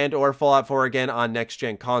Skyrim and or Fallout 4 again on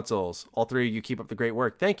next-gen consoles? All three of you keep up the great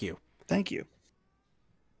work. Thank you. Thank you.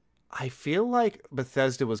 I feel like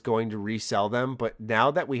Bethesda was going to resell them, but now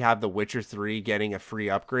that we have The Witcher 3 getting a free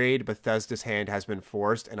upgrade, Bethesda's hand has been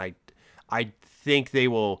forced, and I think they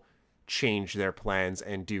will change their plans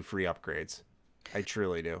and do free upgrades. I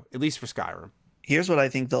truly do, at least for Skyrim. Here's what I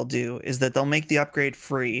think they'll do, is that they'll make the upgrade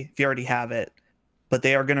free if you already have it, but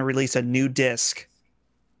they are going to release a new disc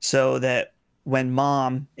so that when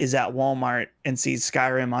mom is at Walmart and sees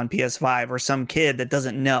Skyrim on PS5 or some kid that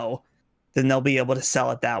doesn't know, then they'll be able to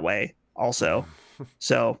sell it that way also.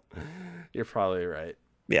 So you're probably right.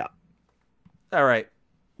 Yeah. All right.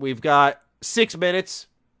 We've got 6 minutes.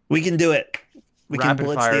 We can do it. We can Rapid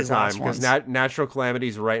blitz fire these time, last ones. because natural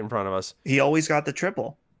calamity's right in front of us. He always got the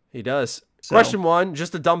triple. He does. So. Question 1,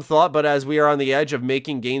 just a dumb thought, but as we are on the edge of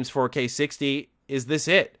making games 4K 60, is this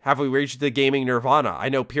it? Have we reached the gaming nirvana? I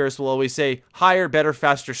know Pierce will always say higher, better,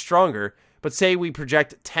 faster, stronger, but say we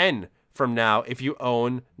project 10 from now if you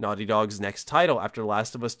own Naughty Dog's next title after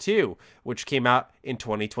Last of Us 2, which came out in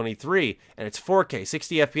 2023, and it's 4K,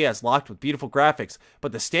 60 FPS, locked with beautiful graphics,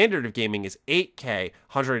 but the standard of gaming is 8K,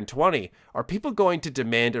 120. Are people going to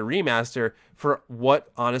demand a remaster for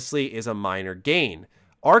what honestly is a minor gain?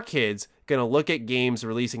 Are kids going to look at games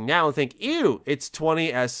releasing now and think, ew, it's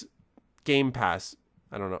 20S Game Pass?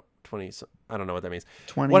 I don't know, 20, I don't know what that means.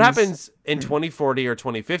 20s. What happens in 2040 or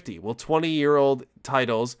 2050? Will 20-year-old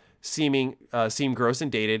titles seem gross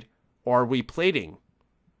and dated, or are we plating?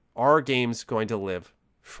 Are games going to live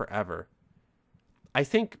forever? I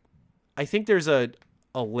think I think there's a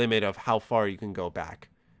limit of how far you can go back.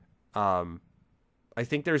 I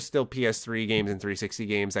think there's still PS3 games and 360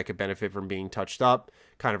 games that could benefit from being touched up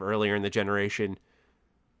kind of earlier in the generation.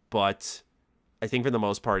 But I think for the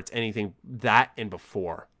most part, it's anything that and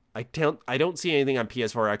before. I don't see anything on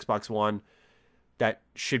PS4 or Xbox One that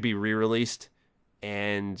should be re-released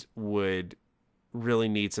and would really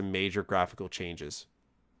need some major graphical changes.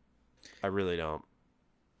 I really don't.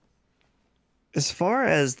 As far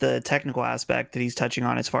as the technical aspect that he's touching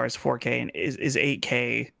on, as far as 4K and is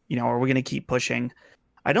 8K, are we going to keep pushing?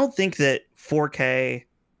 I don't think that 4K,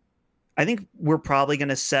 I think we're probably going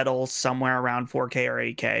to settle somewhere around 4K or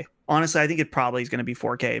 8K. Honestly, I think it probably is going to be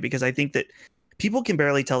 4K because I think that people can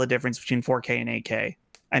barely tell the difference between 4K and 8K.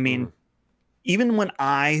 I mean, even when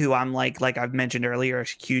who I'm like I've mentioned earlier, a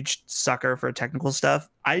huge sucker for technical stuff,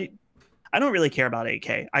 I don't really care about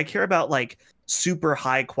 8K. I care about like super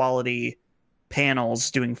high quality panels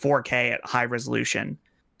doing 4K at high resolution.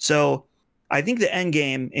 So I think the end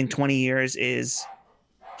game in 20 years is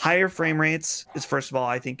higher frame rates is, first of all,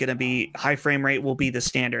 I think going to be high frame rate will be the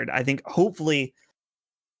standard. I think hopefully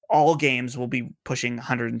all games will be pushing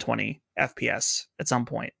 120 FPS at some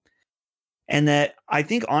point. And that I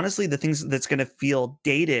think honestly, the things that's going to feel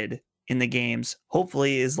dated in the games,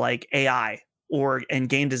 hopefully, is like AI and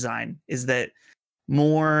game design, is that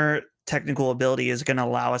more technical ability is going to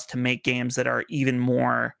allow us to make games that are even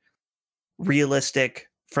more realistic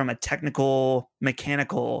from a technical,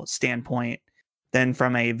 mechanical standpoint than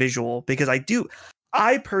from a visual. Because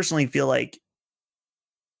I personally feel like,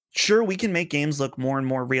 sure, we can make games look more and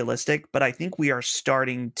more realistic, but I think we are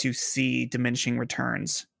starting to see diminishing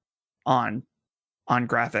returns on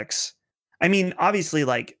graphics. I mean, obviously,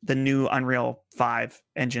 like the new Unreal 5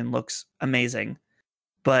 engine looks amazing,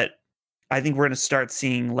 but I think we're going to start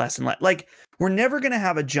seeing less and less. Like, we're never going to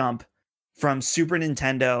have a jump from Super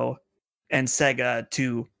Nintendo and Sega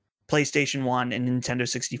to PlayStation 1 and Nintendo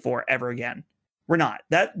 64 ever again. We're not.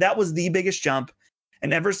 That was the biggest jump.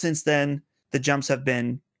 And ever since then, the jumps have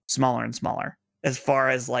been smaller and smaller as far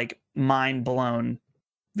as like mind blown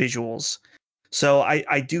visuals. So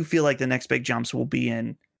I do feel like the next big jumps will be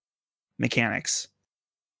in mechanics.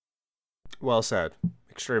 Well said.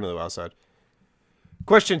 Extremely well said.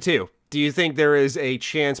 Question 2. Do you think there is a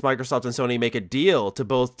chance Microsoft and Sony make a deal to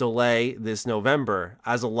both delay this November,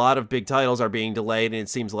 as a lot of big titles are being delayed and it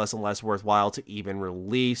seems less and less worthwhile to even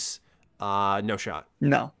release? No shot.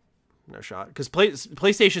 No shot. Because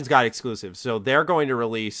PlayStation's got exclusives, so they're going to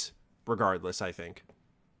release regardless, I think.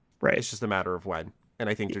 Right. It's just a matter of when. And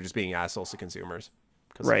I think they're just being assholes to consumers.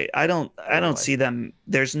 Right. I don't see them.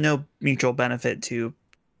 There's no mutual benefit to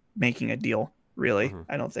making a deal, really.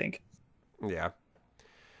 I don't think. Yeah.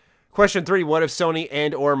 Question 3, what if Sony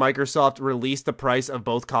and or Microsoft release the price of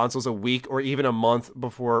both consoles a week or even a month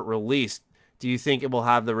before release? Do you think it will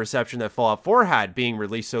have the reception that Fallout 4 had being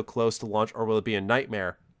released so close to launch, or will it be a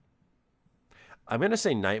nightmare? I'm going to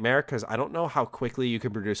say nightmare because I don't know how quickly you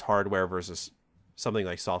can produce hardware versus something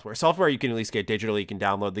like software. Software you can at least get digitally, you can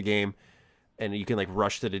download the game, and you can like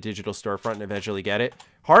rush to the digital storefront and eventually get it.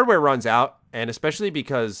 Hardware runs out, and especially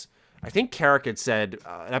because I think Karak had said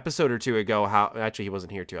an episode or two ago how, actually he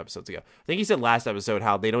wasn't here 2 episodes ago. I think he said last episode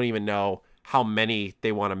how they don't even know how many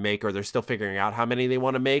they want to make, or they're still figuring out how many they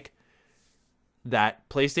want to make. That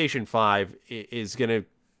PlayStation 5 is going to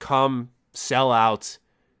come sell out,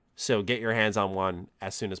 so get your hands on one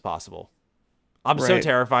as soon as possible. I'm so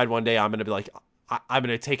terrified one day I'm going to be like, I'm going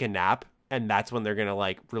to take a nap, and that's when they're going to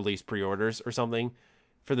like release pre-orders or something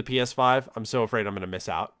for the PS5. I'm so afraid I'm going to miss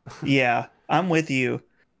out. Yeah, I'm with you.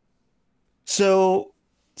 So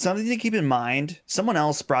something to keep in mind, someone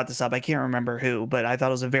else brought this up. I can't remember who, but I thought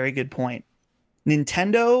it was a very good point.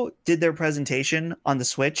 Nintendo did their presentation on the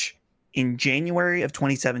Switch in January of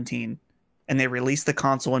 2017, and they released the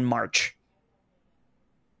console in March.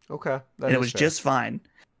 Okay. And it was just fine.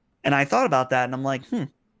 And I thought about that, and I'm like,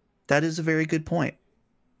 that is a very good point.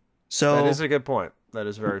 So that is a good point. That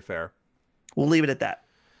is very fair. We'll leave it at that.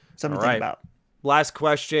 Something to think about. Last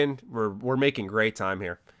question. We're making great time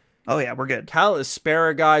here. Oh, yeah, we're good. Cal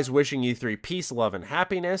Asparaguy's wishing you 3 peace, love, and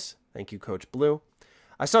happiness. Thank you, Coach Blue.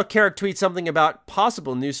 I saw Karak tweet something about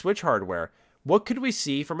possible new Switch hardware. What could we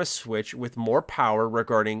see from a Switch with more power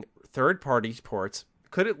regarding third-party ports?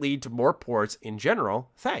 Could it lead to more ports in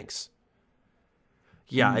general? Thanks.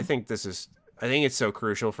 Yeah, I think it's so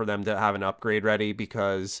crucial for them to have an upgrade ready,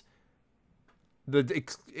 because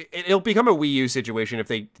it'll become a Wii U situation if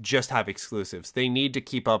they just have exclusives. They need to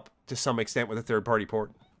keep up to some extent with a third-party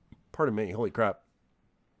port. Pardon me, holy crap.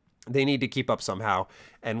 They need to keep up somehow.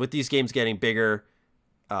 And with these games getting bigger,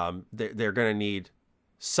 they're going to need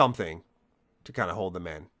something to kind of hold them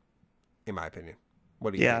in. in my opinion.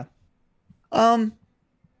 What do you think?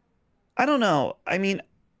 I don't know. I mean,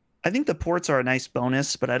 I think the ports are a nice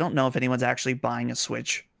bonus, but I don't know if anyone's actually buying a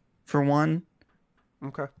Switch for one.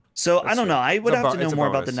 Okay. So I don't know. I would have to know more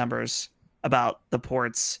about the numbers about the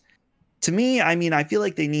ports. To me, I mean, I feel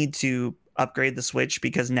like they need to upgrade the Switch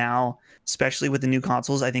because now, especially with the new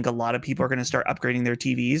consoles, I think a lot of people are going to start upgrading their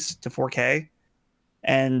TVs to 4K.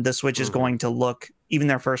 And the Switch is going to look, even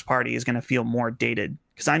their first party is going to feel more dated.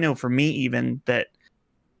 Because I know for me, even that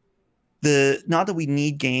not that we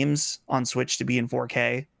need games on Switch to be in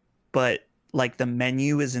 4K, but like the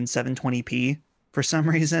menu is in 720p for some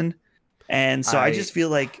reason. And so I just feel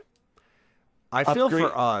like feel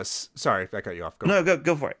for us. Sorry if I cut you off.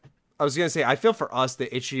 Go for it. I was going to say, I feel for us,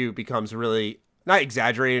 the issue becomes really not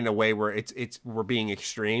exaggerated in a way where we're being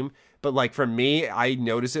extreme, but like for me, I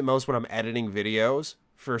notice it most when I'm editing videos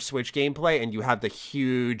for Switch gameplay and you have the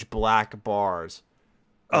huge black bars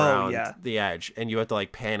around the edge and you have to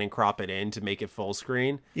like pan and crop it in to make it full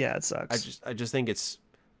screen. Yeah, it sucks. I just think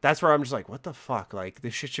that's where I'm just like, what the fuck? Like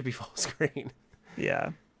this shit should be full screen.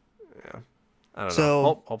 Yeah. Yeah. I don't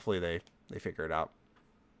know. Hopefully they figure it out.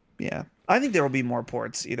 Yeah. I think there will be more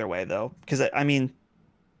ports either way though. Because I mean,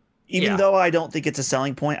 even though I don't think it's a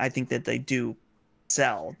selling point, I think that they do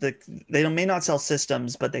sell. They may not sell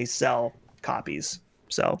systems, but they sell copies.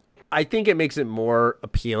 So I think it makes it more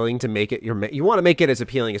appealing to make it you want to make it as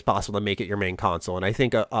appealing as possible to make it your main console. And I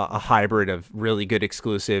think a hybrid of really good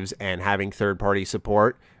exclusives and having third-party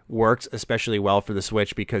support works especially well for the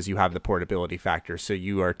Switch because you have the portability factor. So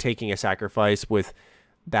you are taking a sacrifice with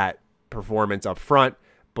that performance up front,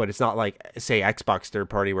 but it's not like, say, Xbox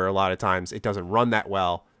third-party where a lot of times it doesn't run that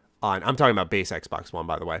well on. I'm talking about base Xbox One,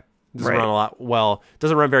 by the way. It doesn't run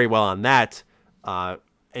doesn't run very well on that.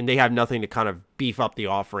 And they have nothing to kind of beef up the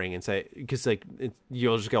offering and say, because like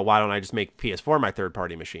you'll just go, why don't I just make PS4 my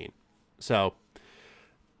third-party machine? So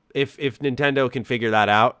if Nintendo can figure that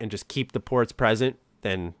out and just keep the ports present,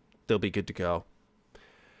 then they'll be good to go.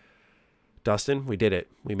 Dustin, we did it.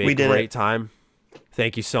 We made great time.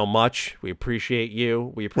 Thank you so much. We appreciate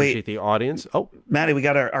you. We appreciate the audience. Oh, Matty, we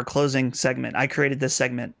got our closing segment. I created this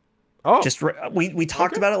segment. Oh, just we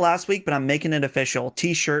talked about it last week, but I'm making it official.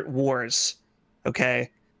 T-shirt wars. Okay.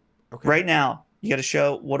 Right now, you got to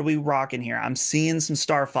show what are we rocking here. I'm seeing some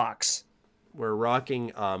Star Fox. We're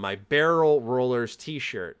rocking my Barrel Rollers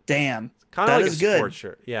T-shirt. Damn, kind of like a sports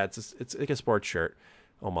shirt. Yeah, it's like a sports shirt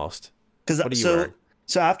almost.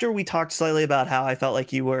 So after we talked slightly about how I felt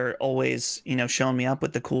like you were always, showing me up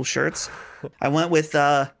with the cool shirts, I went with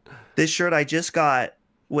this shirt I just got,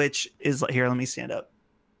 which is here. Let me stand up.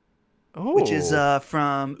 Oh. Which is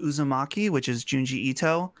from Uzumaki, which is Junji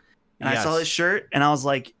Ito. And I saw this shirt and I was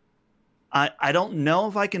like, I don't know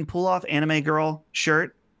if I can pull off Anime Girl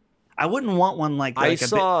shirt. I wouldn't want one like I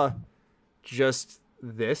saw just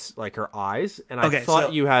this, like her eyes, and I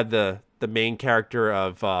thought you had the main character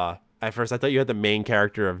of at first I thought you had the main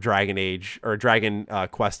character of Dragon Age or Dragon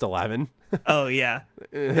Quest 11. Oh yeah.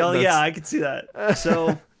 Oh yeah, I could see that.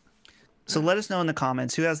 So let us know in the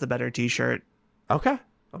comments who has the better t-shirt. Okay.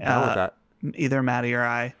 I'm down with that. Either Maddie or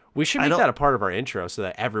I. We should make that a part of our intro so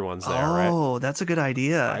that everyone's there, right? Oh, that's a good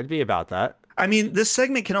idea. I'd be about that. I mean, this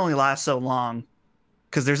segment can only last so long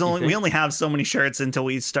because we only have so many shirts until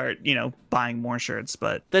we start, buying more shirts.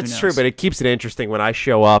 But that's true. But it keeps it interesting when I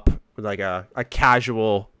show up with like a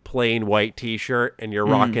casual plain white T-shirt and you're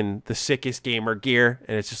rocking the sickest gamer gear,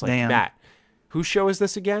 and it's just like, Matt, whose show is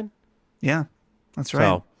this again? Yeah, that's right.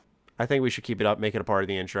 So I think we should keep it up, make it a part of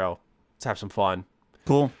the intro. Let's have some fun.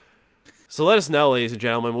 Cool. So let us know, ladies and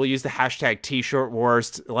gentlemen. We'll use the hashtag T-shirt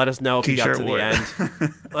wars. Let us know if you got to the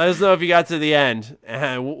end. Let us know if you got to the end,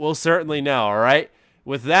 and we'll certainly know. All right.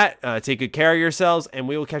 With that, take good care of yourselves, and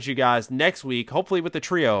we will catch you guys next week, hopefully with the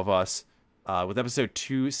trio of us, with episode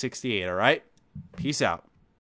 268. All right. Peace out.